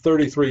Psalm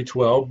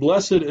 33:12,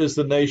 "Blessed is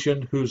the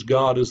nation whose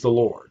God is the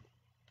Lord."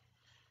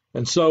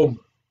 And so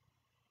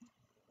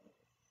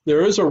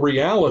there is a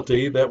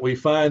reality that we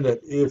find that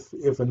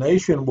if a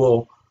nation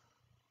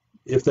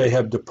if they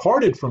have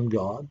departed from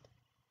God,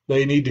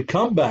 they need to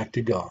come back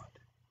to God.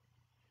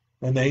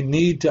 And they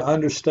need to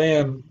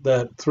understand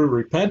that through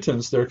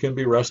repentance there can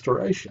be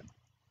restoration.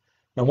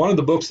 Now, one of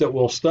the books that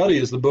we'll study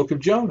is the book of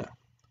Jonah.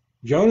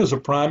 Jonah is a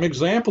prime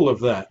example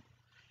of that.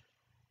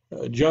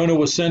 Jonah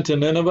was sent to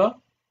Nineveh,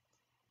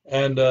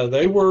 and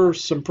they were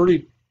some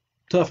pretty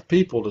tough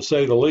people, to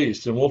say the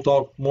least, and we'll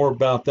talk more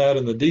about that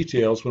in the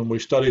details when we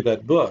study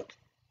that book.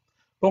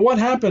 But what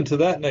happened to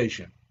that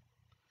nation?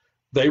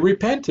 They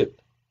repented.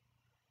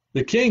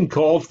 The king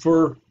called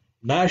for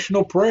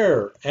national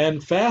prayer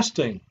and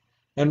fasting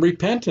and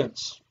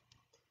repentance,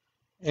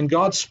 and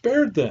God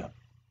spared them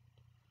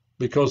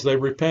because they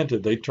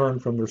repented. They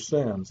turned from their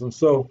sins. And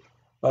so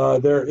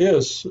there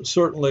is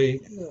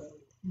certainly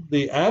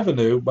the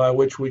avenue by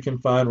which we can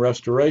find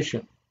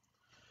restoration.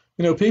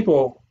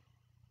 People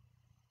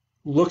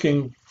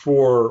looking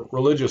for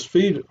religious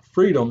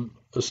freedom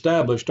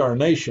established our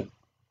nation.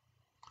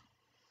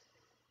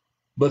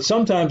 But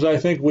sometimes I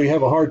think we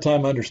have a hard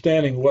time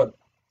understanding what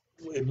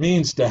it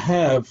means to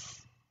have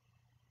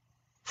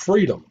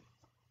freedom.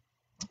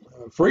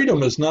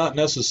 Freedom is not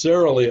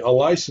necessarily a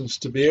license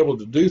to be able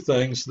to do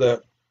things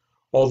that,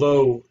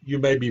 although you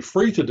may be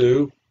free to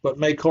do, but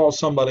may cause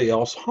somebody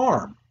else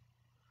harm.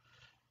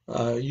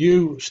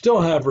 You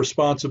still have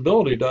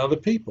responsibility to other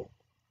people.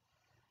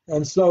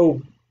 And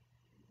so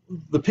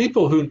the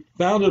people who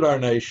founded our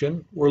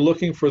nation were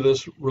looking for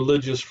this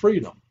religious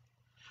freedom.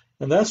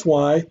 And that's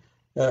why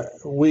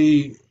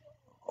we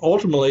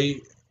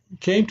ultimately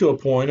came to a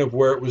point of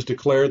where it was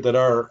declared that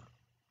our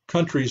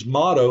country's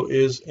motto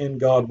is "In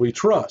God We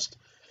Trust."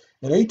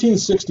 In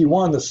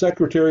 1861, the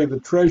Secretary of the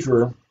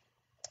Treasurer,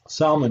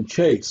 Salmon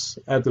Chase,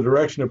 at the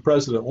direction of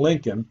President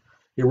Lincoln,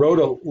 he wrote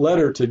a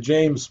letter to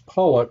James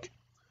Pollock,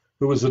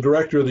 who was the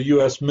director of the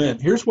U.S.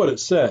 Mint. Here's what it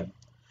said. It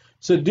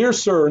said, "Dear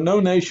sir, no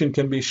nation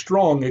can be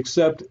strong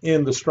except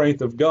in the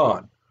strength of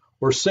God,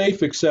 or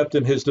safe except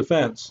in his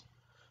defense.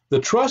 The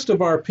trust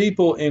of our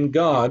people in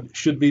God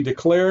should be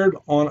declared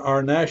on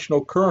our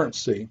national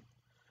currency.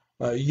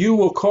 You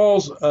will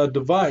cause a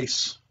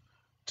device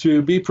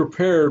to be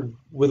prepared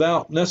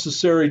without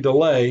necessary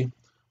delay,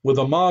 with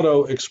a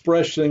motto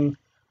expressing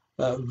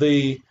in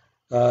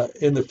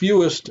the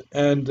fewest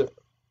and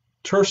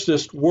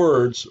tersest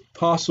words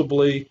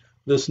possibly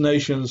this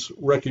nation's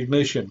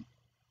recognition."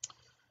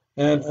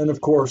 And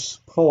of course,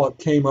 Pollock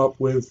came up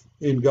with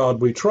 "In God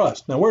We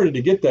Trust." Now, where did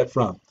he get that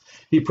from?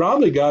 He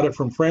probably got it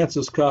from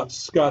Francis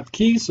Scott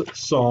Key's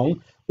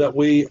song that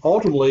we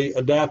ultimately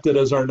adapted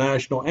as our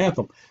national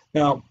anthem.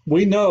 Now,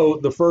 we know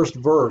the first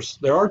verse.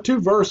 There are two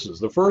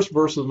verses. The first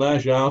verse of the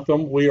national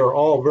anthem we are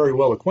all very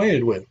well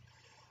acquainted with.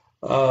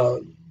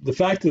 The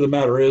fact of the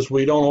matter is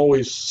we don't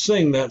always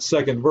sing that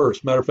second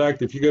verse. Matter of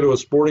fact, if you go to a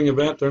sporting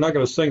event, they're not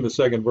going to sing the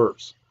second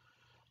verse.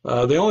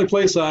 The only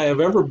place I have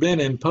ever been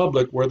in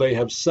public where they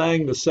have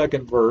sang the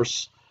second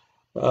verse,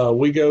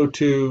 we go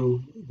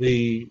to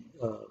the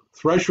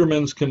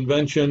Threshermen's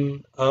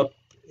Convention up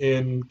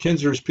in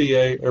Kinzers,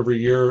 PA every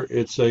year.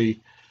 It's a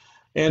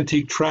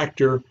antique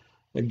tractor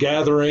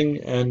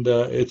gathering, and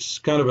it's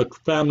kind of a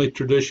family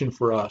tradition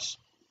for us.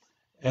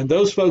 And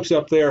those folks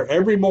up there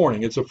every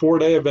morning, it's a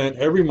 4-day event,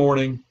 every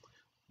morning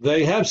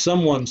they have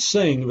someone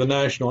sing the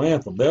national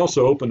anthem. They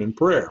also open in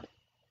prayer.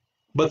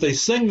 But they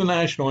sing the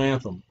national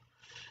anthem,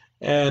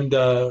 and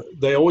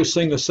they always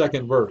sing the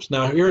second verse.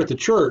 Now, here at the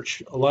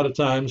church, a lot of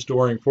times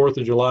during 4th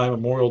of July,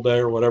 Memorial Day,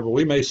 or whatever,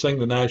 we may sing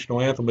the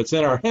national anthem. It's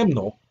in our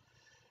hymnal.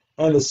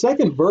 And the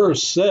second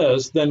verse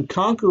says, "Then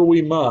conquer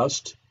we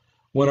must,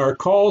 when our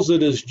cause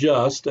it is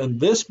just, and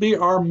this be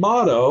our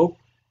motto,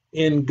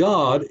 in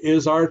God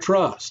is our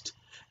trust.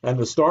 And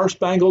the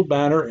star-spangled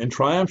banner in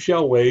triumph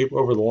shall wave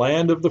over the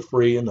land of the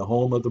free and the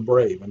home of the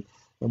brave."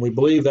 And we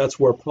believe that's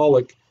where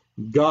Pollock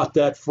got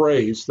that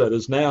phrase that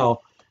is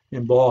now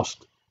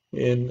embossed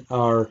in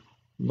our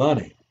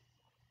money.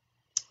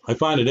 I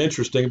find it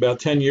interesting. About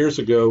 10 years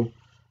ago,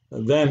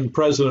 then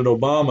President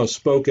Obama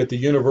spoke at the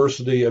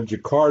University of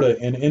Jakarta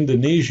in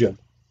Indonesia,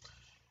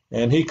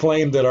 and he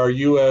claimed that our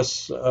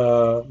U.S.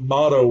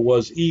 Motto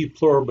was E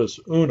pluribus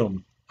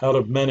unum, out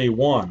of many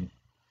one.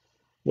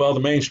 Well,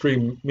 the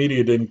mainstream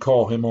media didn't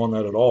call him on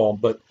that at all,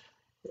 but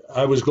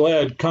I was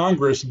glad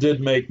Congress did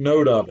make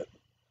note of it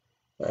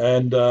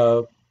and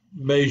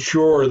made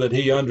sure that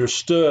he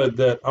understood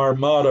that our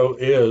motto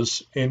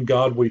is "In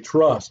God We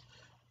Trust."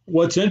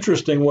 What's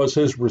interesting was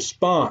his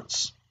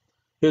response.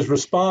 His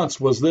response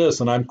was this,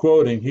 and I'm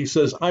quoting, he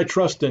says, "I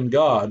trust in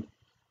God,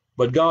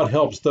 but God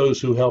helps those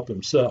who help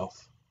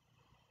himself."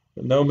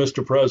 No,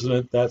 Mr.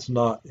 President, that's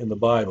not in the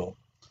Bible.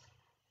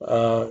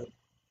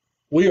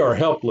 We are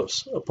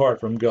helpless apart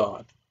from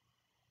God.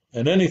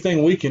 And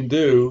anything we can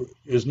do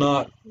is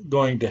not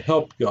going to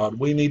help God.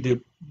 We need to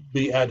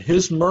be at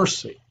his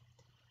mercy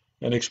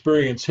and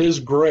experience his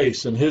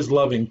grace and his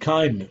loving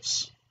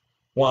kindness.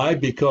 Why?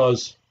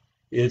 Because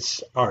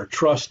it's our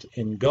trust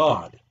in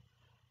God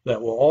that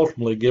will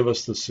ultimately give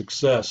us the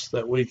success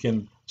that we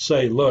can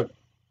say, look,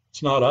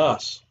 it's not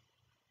us.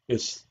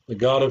 It's the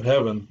God of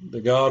heaven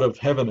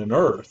and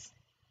earth,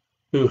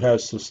 who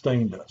has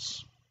sustained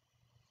us.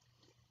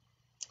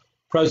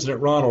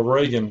 President Ronald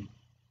Reagan,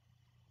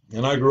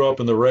 and I grew up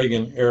in the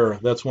Reagan era.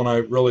 That's when I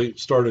really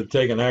started to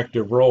take an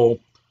active role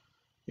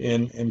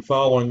in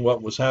following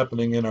what was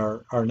happening in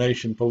our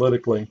nation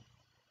politically.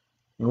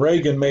 And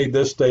Reagan made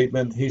this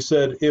statement. He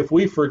said, "If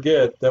we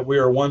forget that we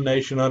are one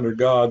nation under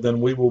God,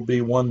 then we will be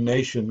one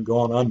nation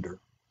gone under."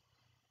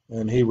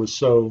 And he was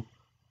so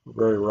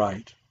very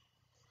right.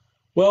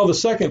 Well, the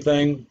second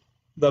thing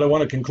that I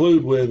want to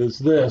conclude with is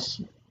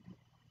this,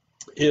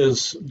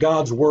 is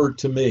God's word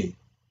to me,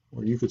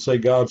 or you could say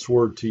God's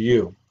word to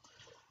you.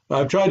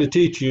 I've tried to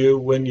teach you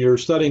when you're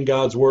studying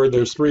God's word,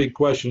 there's three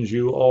questions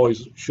you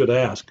always should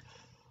ask.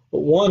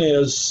 One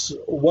is,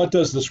 what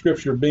does the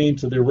scripture mean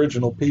to the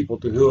original people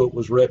to whom it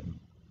was written?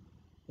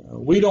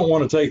 We don't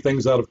want to take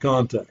things out of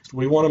context.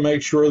 We want to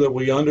make sure that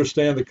we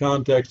understand the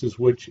context as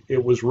which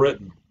it was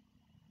written.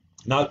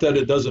 Not that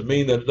it doesn't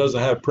mean that it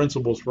doesn't have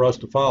principles for us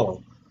to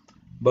follow,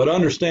 but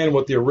understand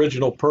what the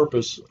original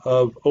purpose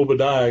of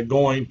Obadiah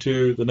going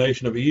to the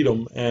nation of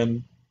Edom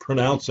and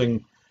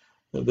pronouncing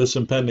this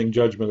impending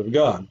judgment of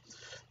God.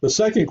 The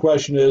second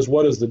question is,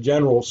 what is the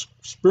general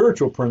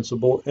spiritual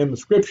principle in the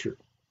scripture?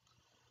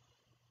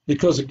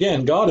 Because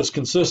again, God is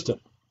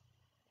consistent,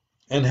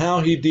 and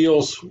how he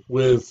deals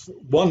with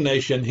one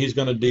nation, he's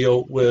going to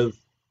deal with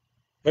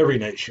every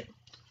nation.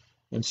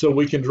 And so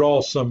we can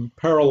draw some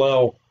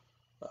parallel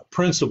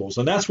principles,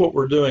 and that's what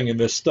we're doing in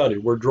this study.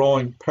 We're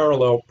drawing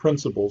parallel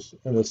principles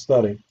in this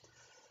study.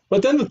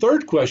 But then the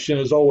third question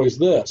is always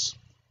this: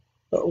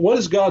 what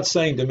is God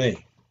saying to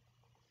me?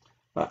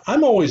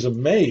 I'm always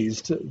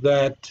amazed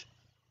that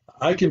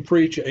I can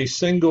preach a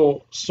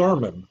single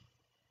sermon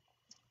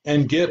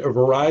and get a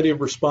variety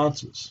of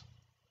responses.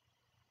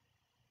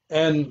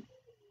 And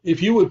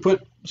if you would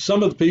put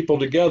some of the people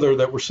together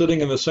that were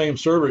sitting in the same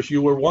service,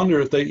 you would wonder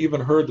if they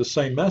even heard the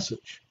same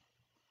message.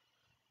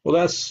 Well,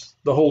 that's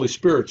the Holy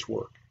Spirit's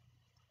work.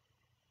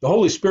 The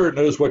Holy Spirit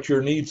knows what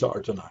your needs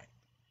are tonight.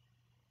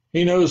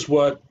 He knows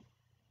what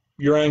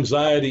your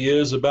anxiety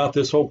is about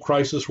this whole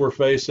crisis we're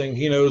facing.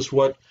 He knows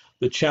what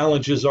the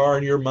challenges are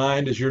in your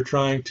mind as you're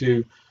trying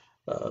to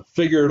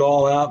figure it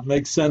all out,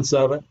 make sense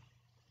of it.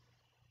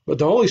 But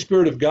the Holy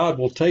Spirit of God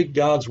will take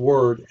God's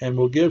word and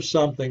will give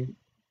something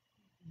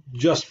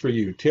just for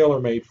you,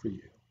 tailor-made for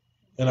you.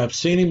 And I've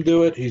seen him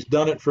do it. He's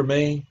done it for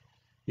me.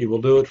 He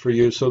will do it for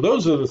you. So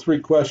those are the three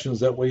questions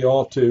that we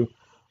ought to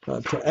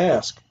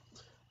ask.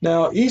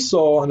 Now,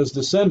 Esau and his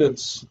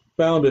descendants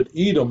founded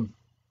Edom,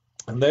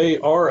 and they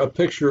are a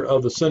picture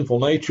of the sinful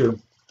nature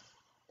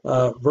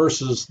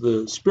versus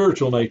the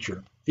spiritual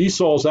nature.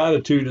 Esau's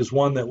attitude is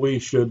one that we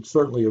should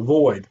certainly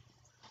avoid.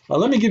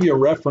 Let me give you a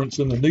reference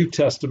in the New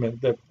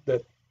Testament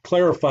that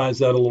clarifies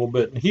that a little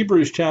bit. In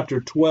Hebrews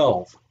chapter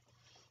 12,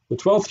 the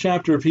 12th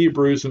chapter of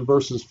Hebrews, in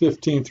verses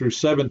 15 through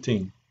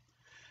 17,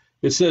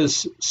 it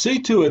says, "See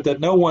to it that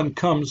no one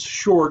comes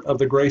short of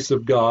the grace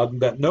of God,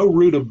 and that no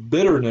root of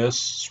bitterness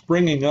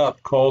springing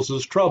up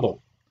causes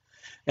trouble,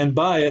 and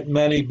by it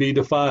many be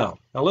defiled."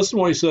 Now listen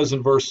to what he says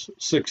in verse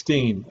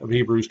 16 of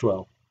Hebrews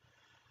 12.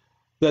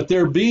 "That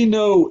there be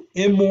no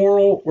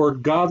immoral or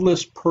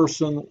godless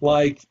person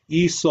like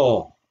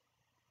Esau,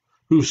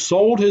 who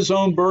sold his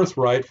own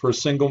birthright for a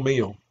single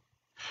meal.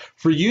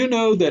 For you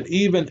know that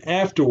even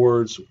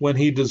afterwards, when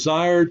he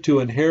desired to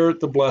inherit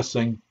the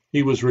blessing,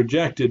 he was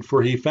rejected,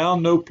 for he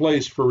found no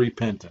place for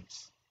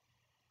repentance."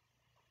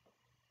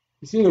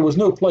 You see, there was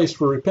no place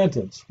for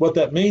repentance. What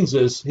that means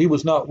is he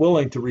was not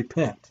willing to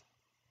repent.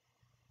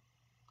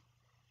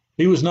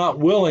 He was not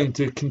willing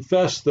to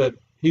confess that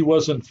he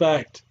was in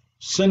fact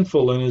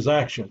sinful in his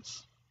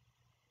actions.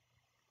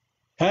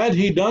 Had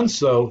he done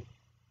so,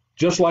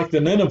 just like the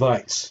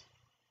Ninevites,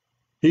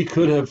 he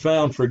could have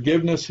found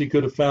forgiveness, he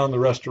could have found the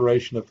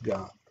restoration of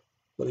God,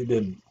 but he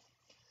didn't.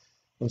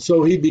 And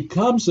so he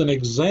becomes an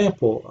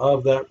example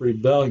of that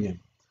rebellion.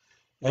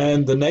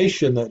 And the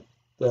nation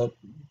that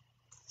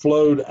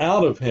flowed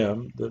out of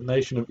him, the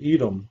nation of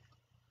Edom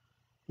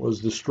was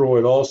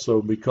destroyed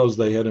also because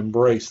they had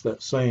embraced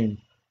that same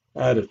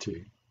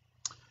attitude.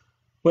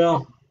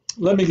 Well,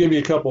 let me give you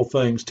a couple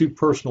things, two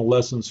personal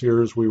lessons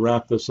here as we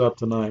wrap this up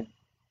tonight.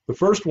 The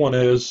first one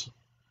is,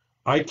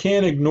 I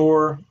can't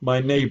ignore my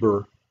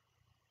neighbor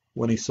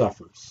when he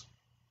suffers.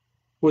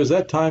 Boy, is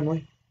that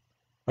timely?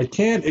 I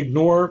can't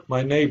ignore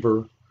my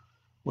neighbor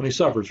when he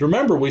suffers.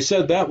 Remember, we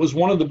said that was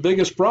one of the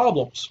biggest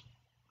problems.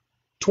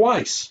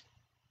 Twice,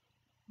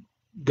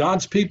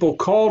 God's people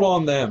called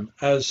on them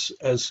as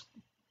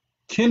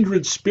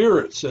kindred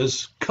spirits,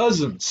 as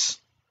cousins.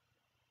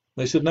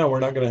 They said, no, we're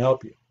not going to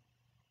help you.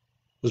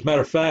 As a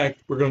matter of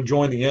fact, we're going to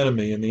join the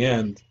enemy in the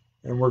end,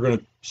 and we're going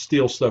to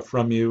steal stuff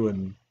from you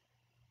and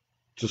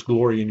just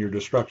glory in your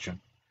destruction.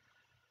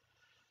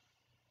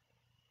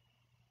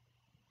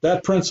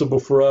 That principle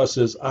for us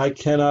is, I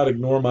cannot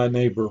ignore my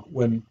neighbor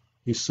when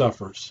he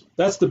suffers.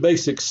 That's the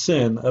basic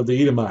sin of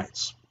the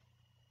Edomites.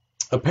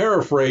 A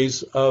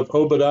paraphrase of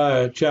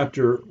Obadiah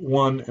chapter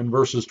 1 and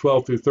verses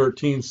 12 through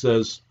 13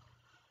 says,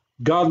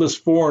 godless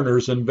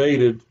foreigners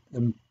invaded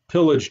and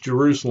pillaged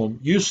Jerusalem.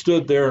 You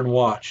stood there and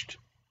watched.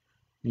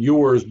 You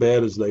were as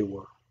bad as they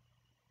were.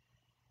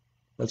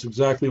 That's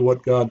exactly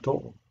what God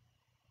told them.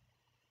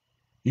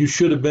 You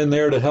should have been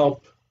there to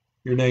help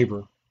your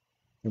neighbor.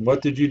 And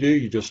what did you do?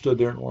 You just stood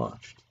there and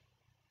watched.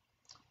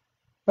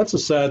 That's a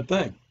sad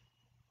thing.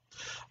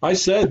 I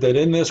said that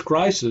in this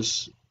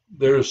crisis,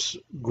 there's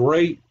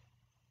great,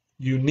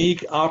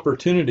 unique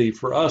opportunity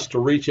for us to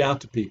reach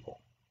out to people.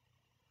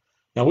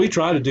 Now, we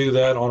try to do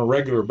that on a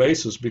regular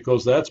basis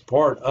because that's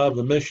part of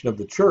the mission of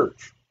the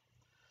church.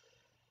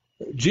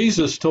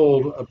 Jesus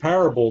told a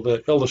parable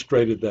that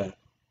illustrated that.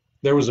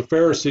 There was a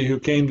Pharisee who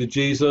came to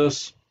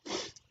Jesus,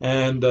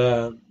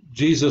 and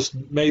Jesus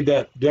made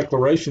that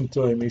declaration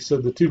to him. He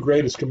said, the two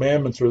greatest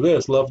commandments are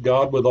this: love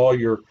God with all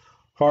your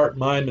heart,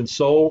 mind, and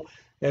soul.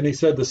 And he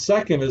said, the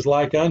second is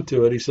like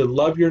unto it. He said,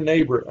 love your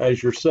neighbor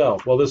as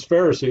yourself. Well, this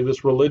Pharisee,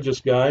 this religious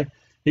guy,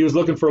 he was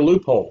looking for a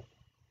loophole.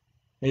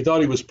 He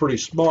thought he was pretty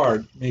smart.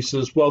 And he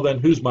says, well, then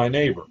who's my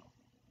neighbor?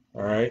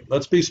 All right,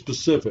 let's be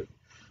specific.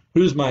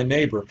 Who's my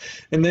neighbor?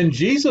 And then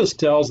Jesus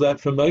tells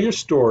that familiar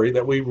story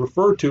that we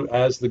refer to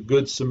as the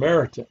Good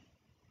Samaritan.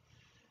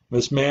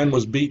 This man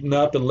was beaten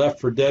up and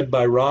left for dead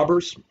by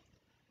robbers,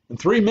 and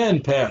three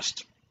men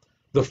passed.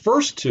 The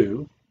first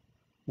two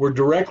were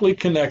directly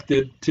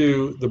connected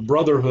to the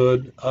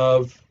brotherhood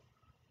of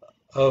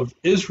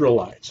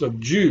Israelites, of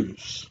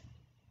Jews,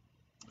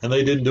 and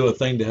they didn't do a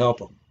thing to help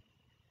them.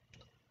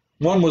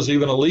 One was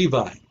even a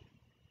Levite.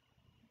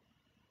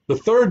 The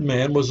third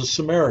man was a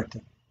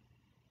Samaritan.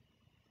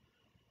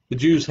 The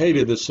Jews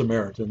hated the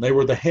Samaritan. They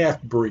were the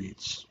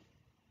half-breeds.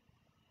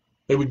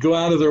 They would go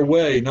out of their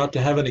way not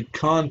to have any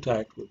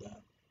contact with them.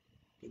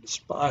 They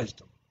despised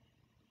them.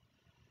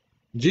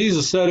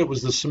 Jesus said it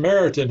was the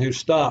Samaritan who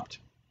stopped,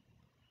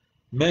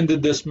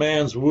 mended this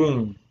man's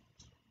wound,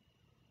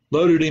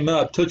 loaded him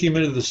up, took him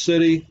into the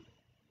city,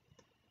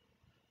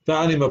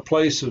 found him a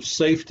place of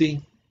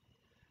safety,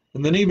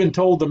 and then even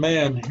told the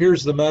man,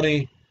 here's the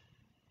money,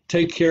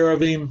 take care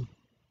of him,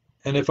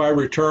 and if I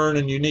return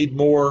and you need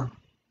more,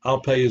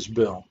 I'll pay his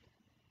bill.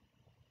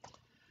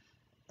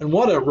 And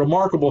what a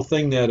remarkable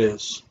thing that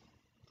is.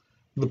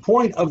 The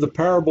point of the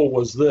parable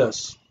was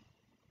this.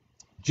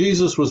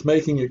 Jesus was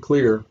making it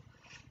clear,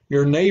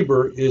 your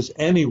neighbor is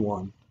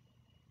anyone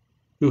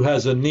who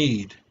has a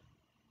need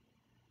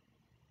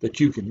that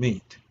you can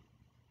meet.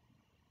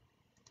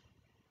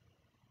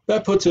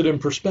 That puts it in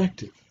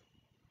perspective.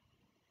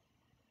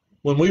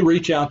 When we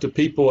reach out to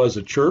people as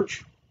a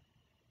church,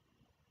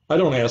 I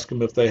don't ask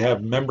them if they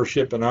have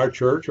membership in our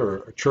church or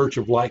a church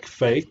of like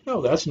faith.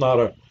 No, that's not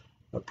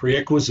a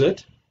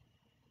prerequisite.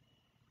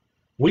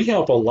 We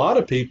help a lot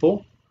of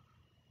people,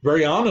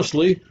 very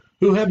honestly,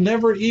 who have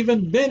never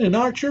even been in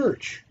our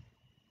church.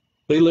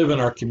 They live in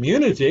our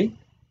community.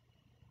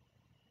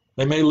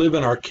 They may live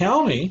in our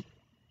county.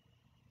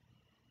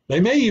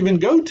 They may even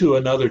go to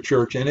another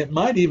church, and it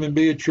might even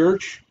be a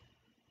church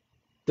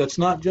that's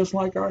not just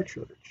like our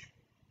church.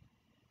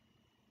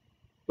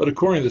 But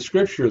according to the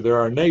Scripture, they're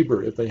our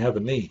neighbor if they have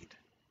a need.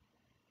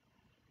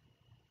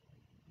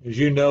 As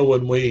you know,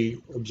 when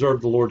we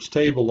observe the Lord's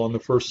table on the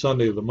first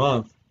Sunday of the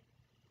month,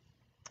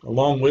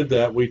 along with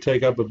that, we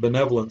take up a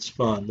benevolence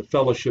fund, the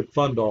fellowship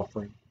fund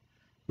offering,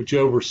 which is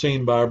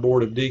overseen by our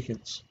board of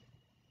deacons.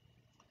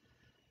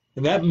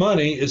 And that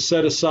money is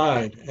set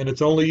aside, and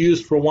it's only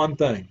used for one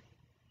thing.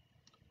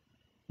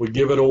 We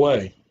give it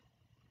away.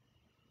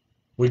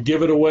 We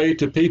give it away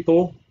to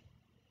people,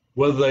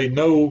 whether they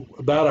know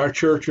about our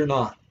church or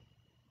not.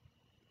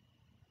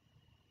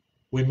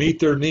 We meet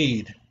their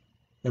need,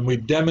 and we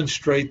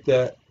demonstrate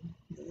that.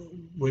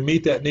 We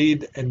meet that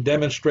need and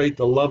demonstrate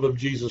the love of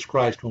Jesus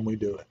Christ when we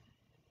do it.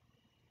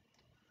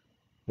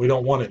 We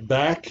don't want it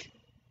back.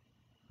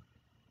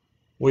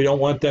 We don't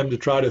want them to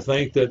try to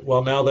think that,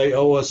 well, now they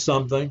owe us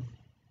something.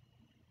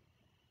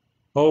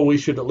 Oh, we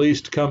should at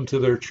least come to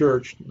their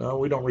church. No,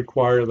 we don't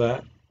require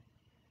that.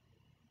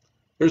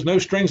 There's no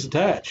strings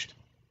attached.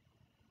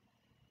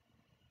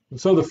 And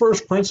so the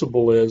first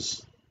principle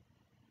is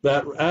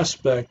that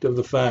aspect of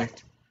the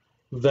fact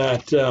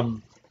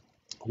that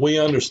we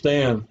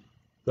understand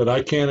that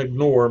I can't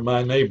ignore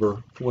my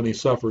neighbor when he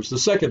suffers. The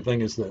second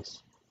thing is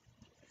this,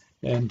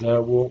 and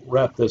we'll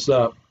wrap this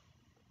up.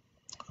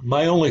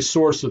 My only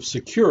source of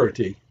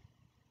security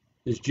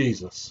is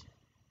Jesus.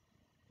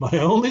 My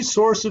only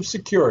source of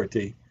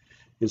security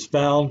is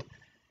found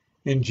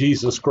in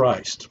Jesus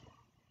Christ.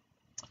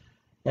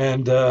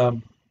 And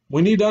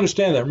we need to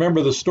understand that.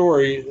 Remember the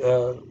story,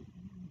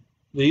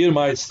 the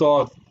Edomites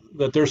thought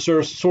that their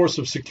source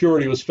of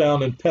security was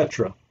found in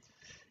Petra.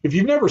 If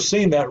you've never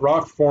seen that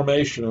rock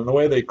formation and the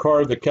way they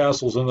carved the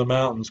castles in the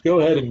mountains, go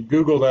ahead and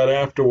Google that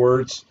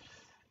afterwards.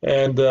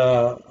 And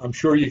I'm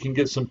sure you can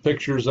get some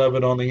pictures of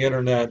it on the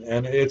internet,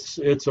 and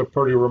it's a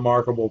pretty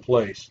remarkable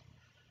place.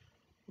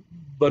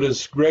 But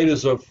as great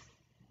as a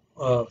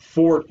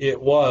fort it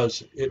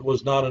was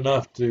not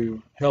enough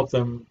to help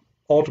them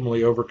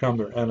ultimately overcome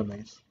their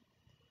enemies.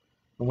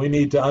 And we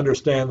need to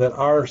understand that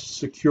our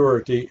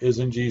security is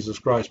in Jesus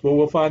Christ. But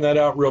we'll find that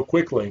out real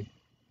quickly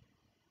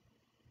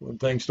when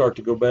things start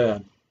to go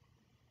bad.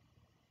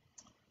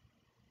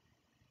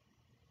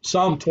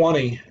 Psalm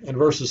 20 and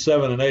verses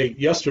 7 and 8.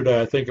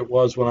 Yesterday, I think it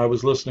was, when I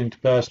was listening to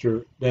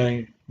Pastor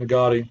Danny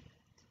Nagati,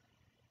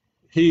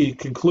 he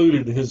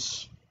concluded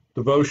his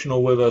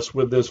devotional with us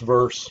with this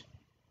verse.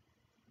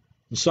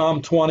 In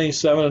Psalm 20,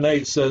 7 and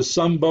 8 says,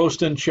 "Some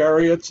boast in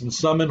chariots and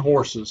some in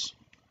horses,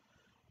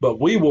 but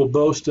we will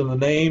boast in the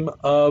name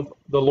of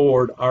the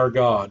Lord our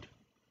God.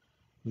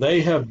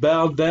 They have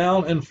bowed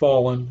down and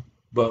fallen,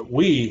 but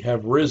we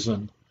have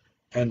risen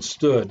and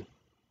stood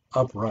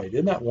upright."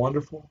 Isn't that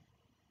wonderful?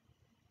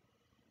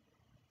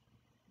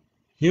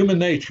 Human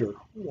nature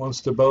wants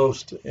to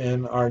boast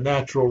in our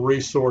natural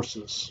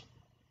resources,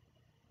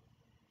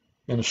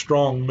 in a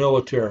strong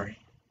military,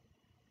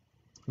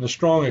 in a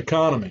strong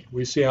economy.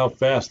 We see how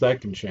fast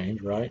that can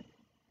change, right?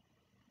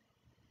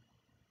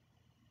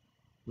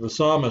 The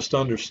psalmist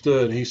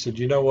understood. He said,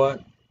 you know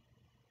what?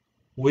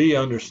 We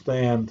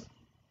understand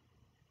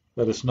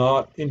that it's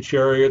not in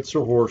chariots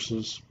or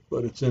horses,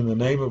 but it's in the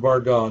name of our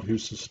God who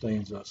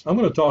sustains us. I'm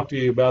going to talk to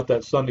you about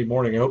that Sunday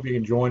morning. I hope you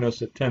can join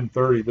us at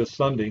 10:30 this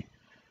Sunday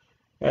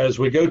as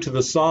we go to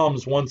the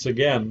Psalms once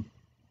again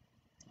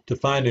to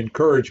find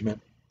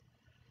encouragement.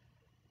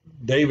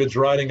 David's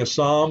writing a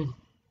psalm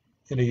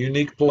in a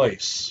unique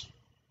place.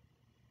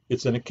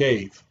 It's in a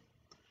cave.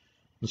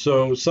 And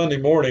so Sunday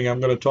morning, I'm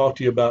going to talk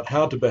to you about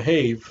how to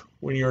behave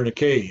when you're in a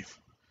cave.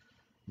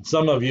 And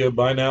some of you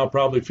by now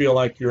probably feel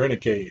like you're in a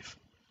cave.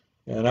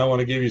 And I want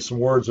to give you some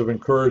words of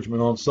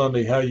encouragement on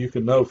Sunday, how you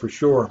can know for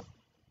sure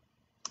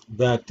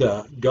that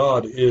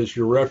God is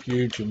your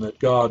refuge and that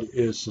God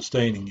is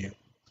sustaining you.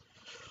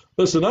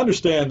 Listen,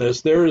 understand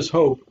this. There is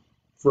hope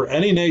for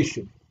any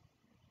nation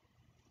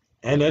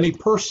and any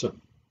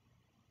person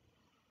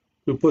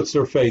who puts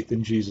their faith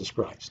in Jesus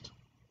Christ.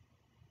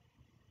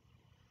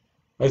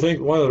 I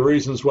think one of the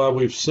reasons why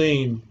we've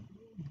seen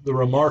the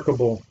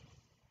remarkable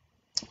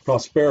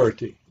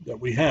prosperity that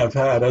we have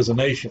had as a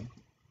nation,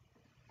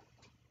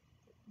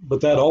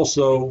 but that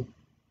also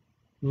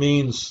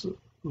means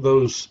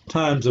those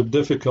times of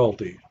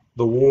difficulty,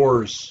 the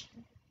wars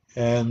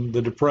and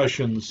the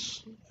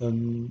depressions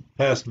and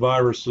past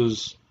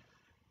viruses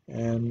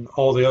and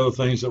all the other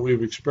things that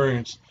we've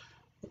experienced,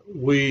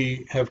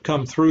 we have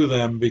come through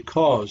them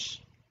because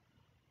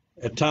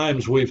at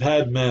times we've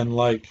had men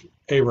like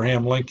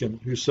Abraham Lincoln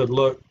who said,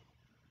 look,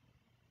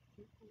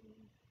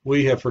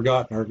 we have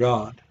forgotten our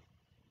God.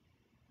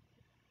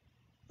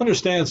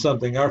 Understand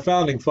something. Our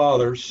founding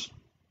fathers,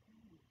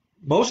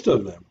 most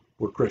of them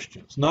were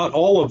Christians. Not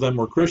all of them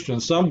were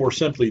Christians. Some were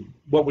simply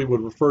what we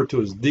would refer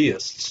to as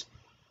deists.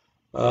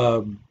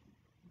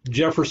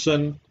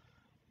 Jefferson,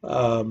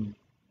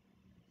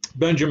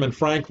 Benjamin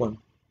Franklin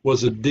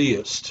was a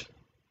deist.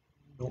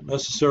 Don't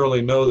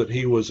necessarily know that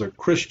he was a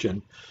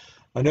Christian.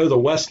 I know the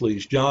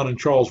Wesleys, John and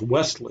Charles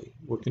Wesley,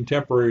 were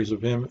contemporaries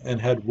of him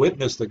and had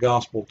witnessed the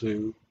gospel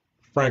to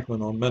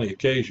Franklin on many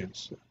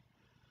occasions.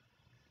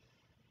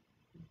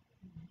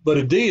 But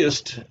a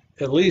deist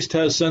at least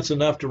has sense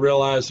enough to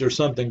realize there's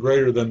something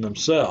greater than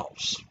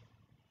themselves.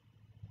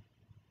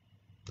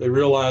 They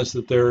realize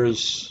that there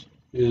is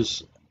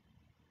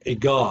a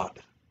God.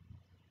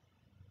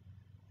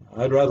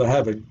 I'd rather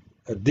have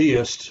a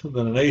deist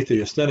than an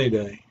atheist any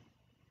day.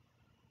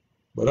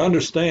 But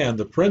understand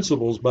the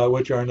principles by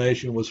which our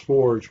nation was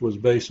forged was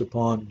based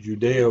upon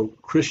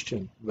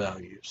Judeo-Christian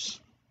values.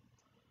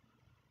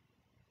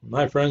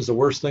 My friends, the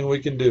worst thing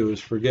we can do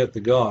is forget the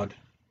God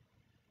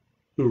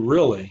who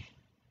really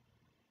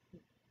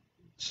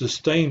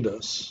sustained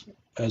us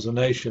as a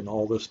nation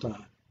all this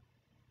time.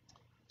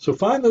 So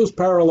find those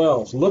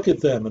parallels, look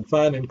at them, and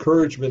find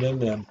encouragement in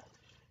them.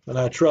 And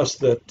I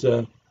trust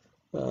that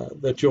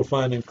you'll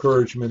find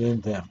encouragement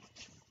in them.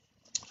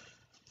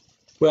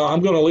 Well,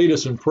 I'm going to lead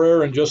us in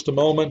prayer in just a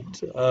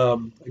moment.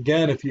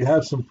 Again, if you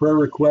have some prayer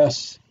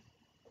requests,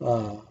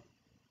 glad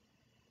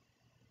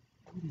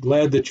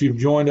that you've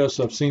joined us.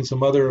 I've seen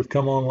some other have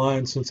come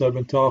online since I've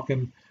been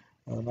talking.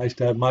 Nice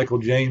to have Michael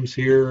James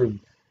here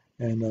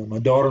and my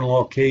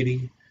daughter-in-law,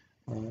 Katie.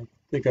 I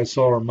think I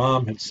saw her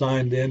mom had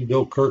signed in.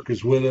 Bill Kirk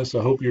is with us.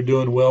 I hope you're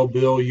doing well,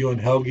 Bill, you and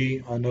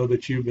Helgi. I know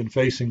that you've been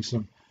facing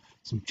some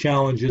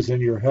challenges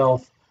in your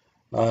health.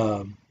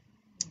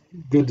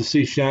 Good to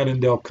see Shannon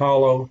Del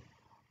Calo.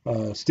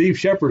 Steve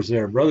Shepard's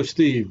there. Brother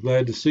Steve,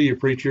 glad to see you,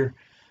 preacher.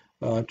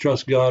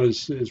 Trust God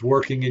is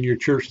working in your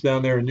church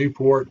down there in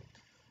Newport.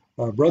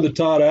 Brother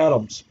Todd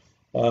Adams,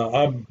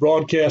 I'm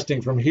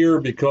broadcasting from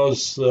here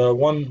because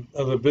one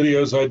of the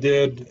videos I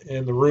did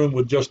in the room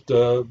with just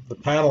the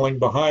paneling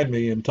behind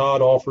me, and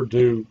Todd offered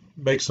to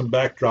make some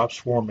backdrops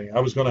for me. I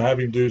was going to have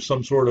him do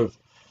some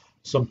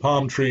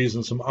palm trees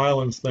and some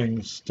islands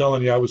things,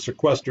 telling you I was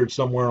sequestered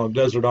somewhere on a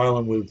desert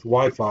island with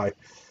Wi-Fi.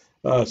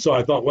 So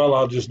I thought, well,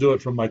 I'll just do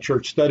it from my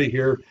church study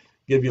here,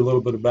 give you a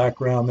little bit of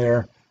background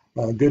there.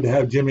 Good to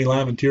have Jimmy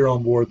Lamentier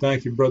on board.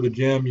 Thank you, Brother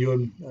Jim, you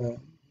and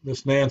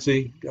Miss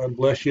Nancy. God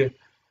bless you.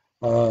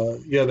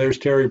 Yeah, there's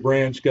Terry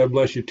Branch. God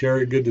bless you,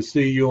 Terry. Good to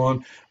see you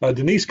on.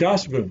 Denise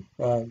Cosboom.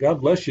 God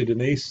bless you,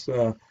 Denise.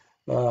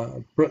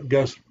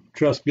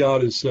 Trust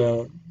God is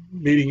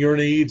meeting your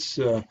needs.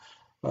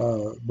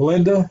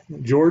 Belinda,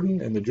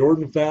 Jordan, and the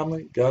Jordan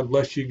family. God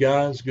bless you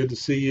guys. Good to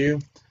see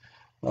you.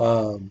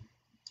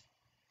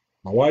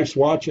 My wife's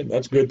watching.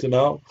 That's good to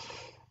know.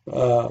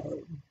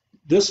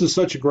 This is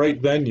such a great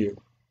venue,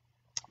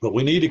 but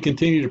we need to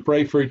continue to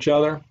pray for each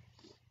other.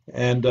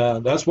 And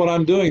that's what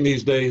I'm doing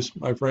these days,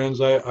 my friends.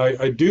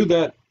 I do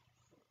that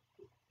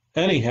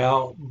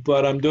anyhow,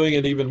 but I'm doing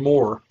it even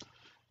more,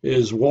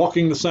 is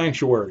walking the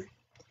sanctuary.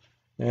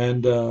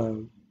 And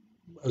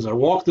as I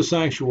walk the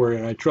sanctuary,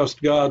 and I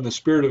trust God and the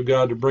Spirit of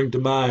God to bring to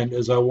mind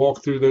as I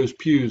walk through those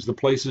pews, the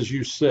places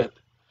you sit,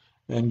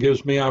 and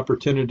gives me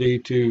opportunity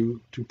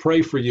to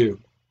pray for you.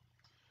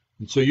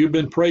 And so you've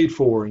been prayed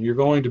for, and you're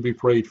going to be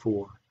prayed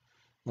for.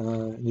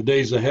 In the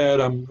days ahead,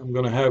 I'm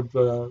going to have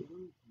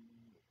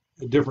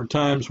at different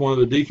times one of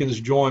the deacons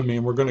join me,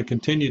 and we're going to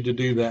continue to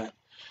do that.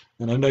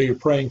 And I know you're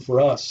praying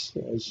for us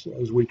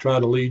as we try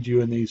to lead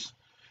you in these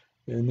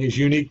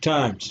unique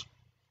times.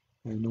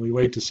 And we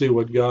wait to see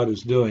what God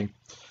is doing.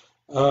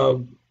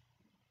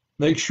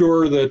 Make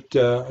sure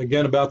that,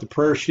 again, about the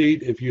prayer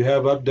sheet, if you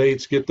have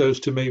updates, get those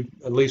to me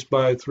at least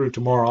through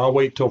tomorrow. I'll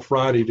wait till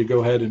Friday to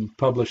go ahead and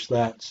publish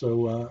that.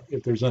 So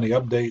if there's any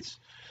updates,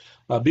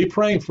 be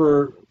praying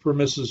for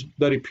Mrs.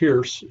 Betty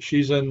Pierce.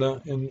 She's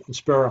in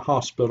Sparrow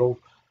Hospital.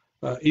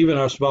 Even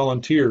us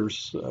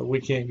volunteers,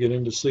 we can't get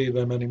in to see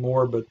them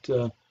anymore,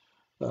 but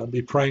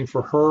be praying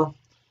for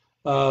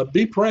her.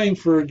 Be praying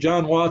for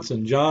John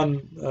Watson.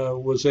 John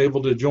was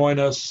able to join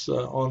us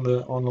on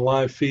the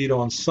live feed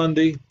on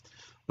Sunday.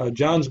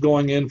 John's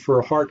going in for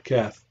a heart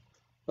cath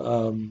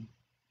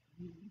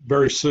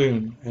very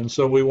soon, and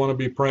so we want to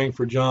be praying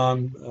for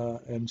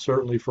John and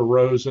certainly for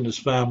Rose and his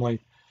family.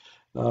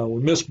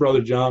 We miss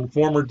Brother John,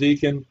 former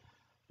deacon.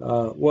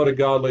 What a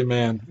godly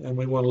man, and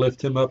we want to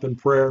lift him up in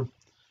prayer.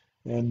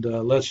 And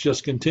let's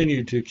just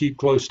continue to keep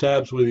close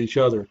tabs with each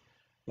other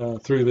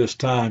through this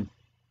time,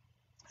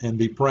 and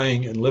be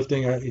praying and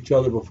lifting each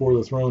other before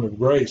the throne of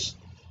grace,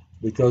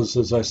 because,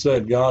 as I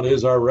said, God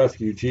is our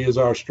refuge. He is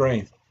our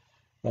strength,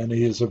 and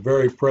he is a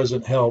very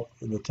present help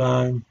in the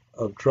time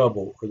of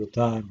trouble or the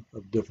time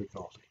of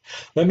difficulty.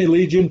 Let me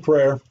lead you in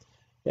prayer,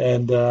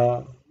 and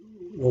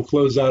we'll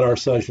close out our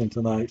session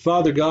tonight.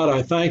 Father God,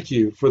 I thank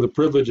you for the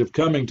privilege of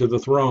coming to the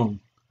throne,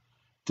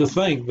 to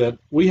think that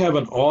we have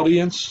an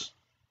audience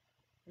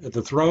at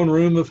the throne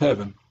room of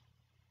heaven,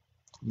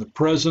 in the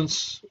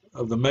presence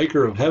of the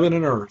maker of heaven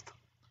and earth.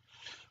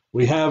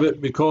 We have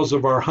it because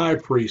of our high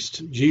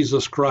priest,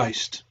 Jesus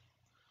Christ.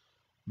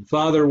 And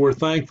Father, we're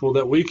thankful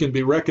that we can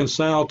be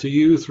reconciled to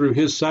you through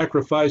his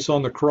sacrifice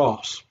on the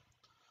cross.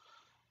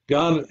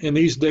 God, in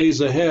these days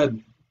ahead,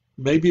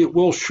 maybe it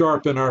will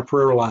sharpen our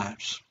prayer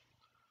lives.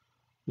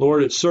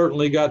 Lord, it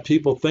certainly got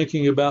people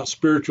thinking about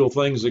spiritual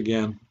things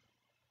again.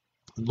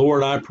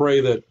 Lord, I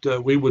pray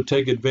that we would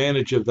take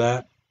advantage of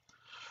that.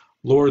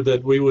 Lord,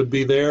 that we would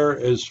be there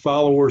as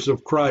followers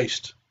of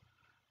Christ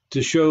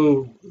to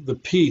show the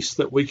peace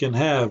that we can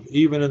have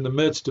even in the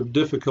midst of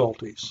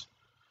difficulties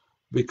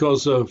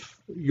because of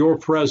your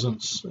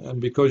presence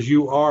and because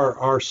you are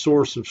our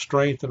source of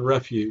strength and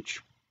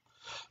refuge.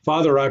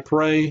 Father, I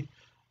pray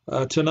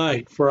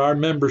tonight for our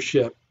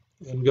membership,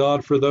 and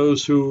God, for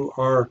those who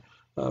are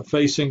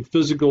facing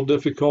physical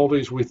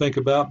difficulties. We think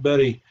about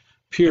Betty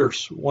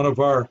Pierce, one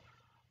of our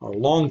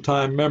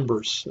longtime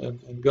members,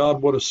 and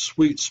God, what a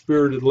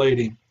sweet-spirited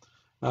lady.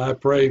 I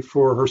pray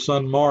for her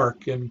son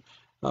Mark, and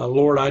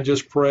Lord, I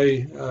just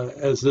pray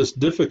as this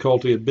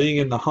difficulty of being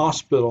in the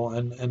hospital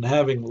and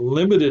having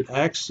limited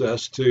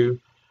access to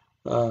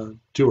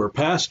her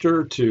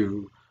pastor,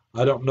 to,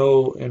 I don't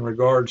know, in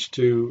regards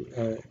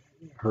to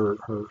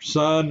her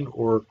son,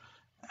 or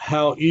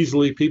how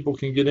easily people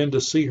can get in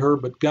to see her,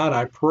 but God,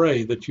 I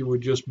pray that you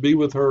would just be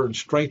with her and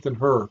strengthen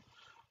her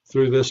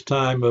through this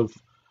time of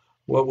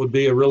what would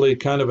be a really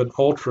kind of an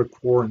ultra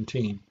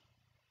quarantine.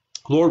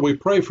 Lord, we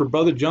pray for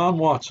Brother John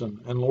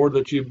Watson, and Lord,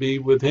 that you be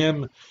with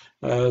him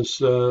as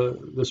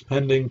this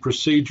pending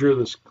procedure,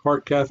 this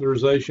heart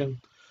catheterization.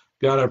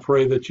 God, I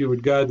pray that you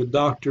would guide the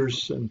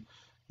doctors, and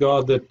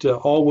God, that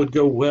all would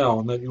go well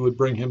and that you would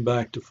bring him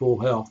back to full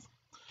health.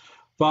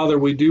 Father,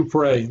 we do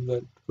pray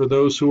that for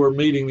those who are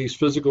meeting these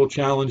physical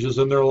challenges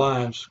in their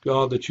lives,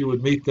 God, that you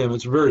would meet them.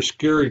 It's a very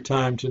scary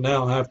time to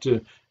now have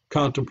to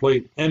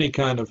contemplate any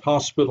kind of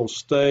hospital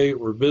stay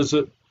or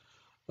visit,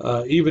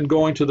 even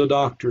going to the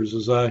doctors,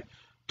 as I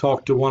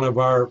talked to one of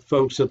our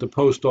folks at the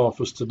post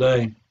office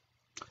today.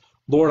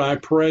 Lord, I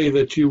pray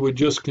that you would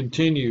just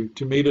continue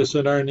to meet us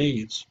in our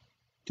needs.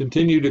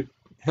 Continue to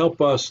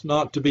help us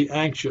not to be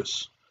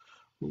anxious,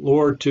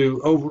 Lord,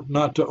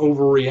 not to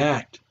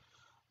overreact,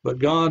 but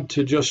God,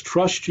 to just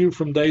trust you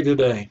from day to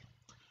day,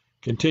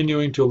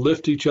 continuing to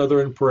lift each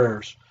other in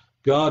prayers.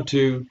 God,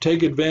 to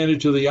take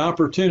advantage of the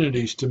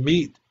opportunities to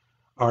meet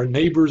our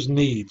neighbors'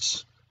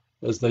 needs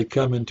as they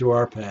come into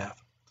our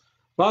path.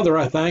 Father,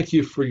 I thank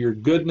you for your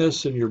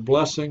goodness and your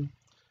blessing.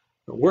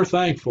 We're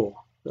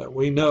thankful that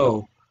we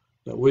know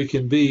that we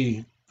can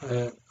be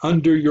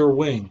under your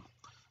wing,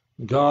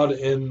 God,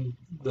 in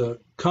the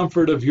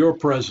comfort of your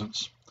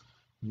presence.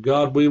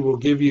 God, we will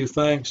give you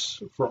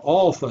thanks for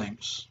all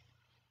things.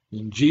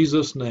 In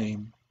Jesus'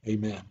 name,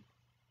 amen.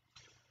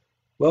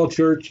 Well,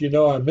 church,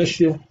 I miss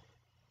you.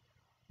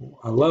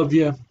 I love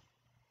you.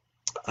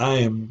 I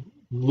am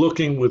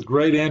looking with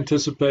great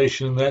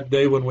anticipation that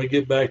day when we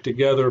get back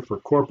together for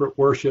corporate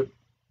worship.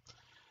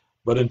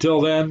 But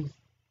until then,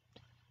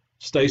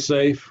 stay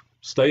safe,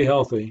 stay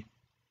healthy,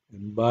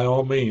 and by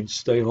all means,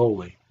 stay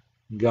holy.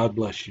 God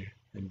bless you,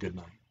 and good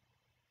night.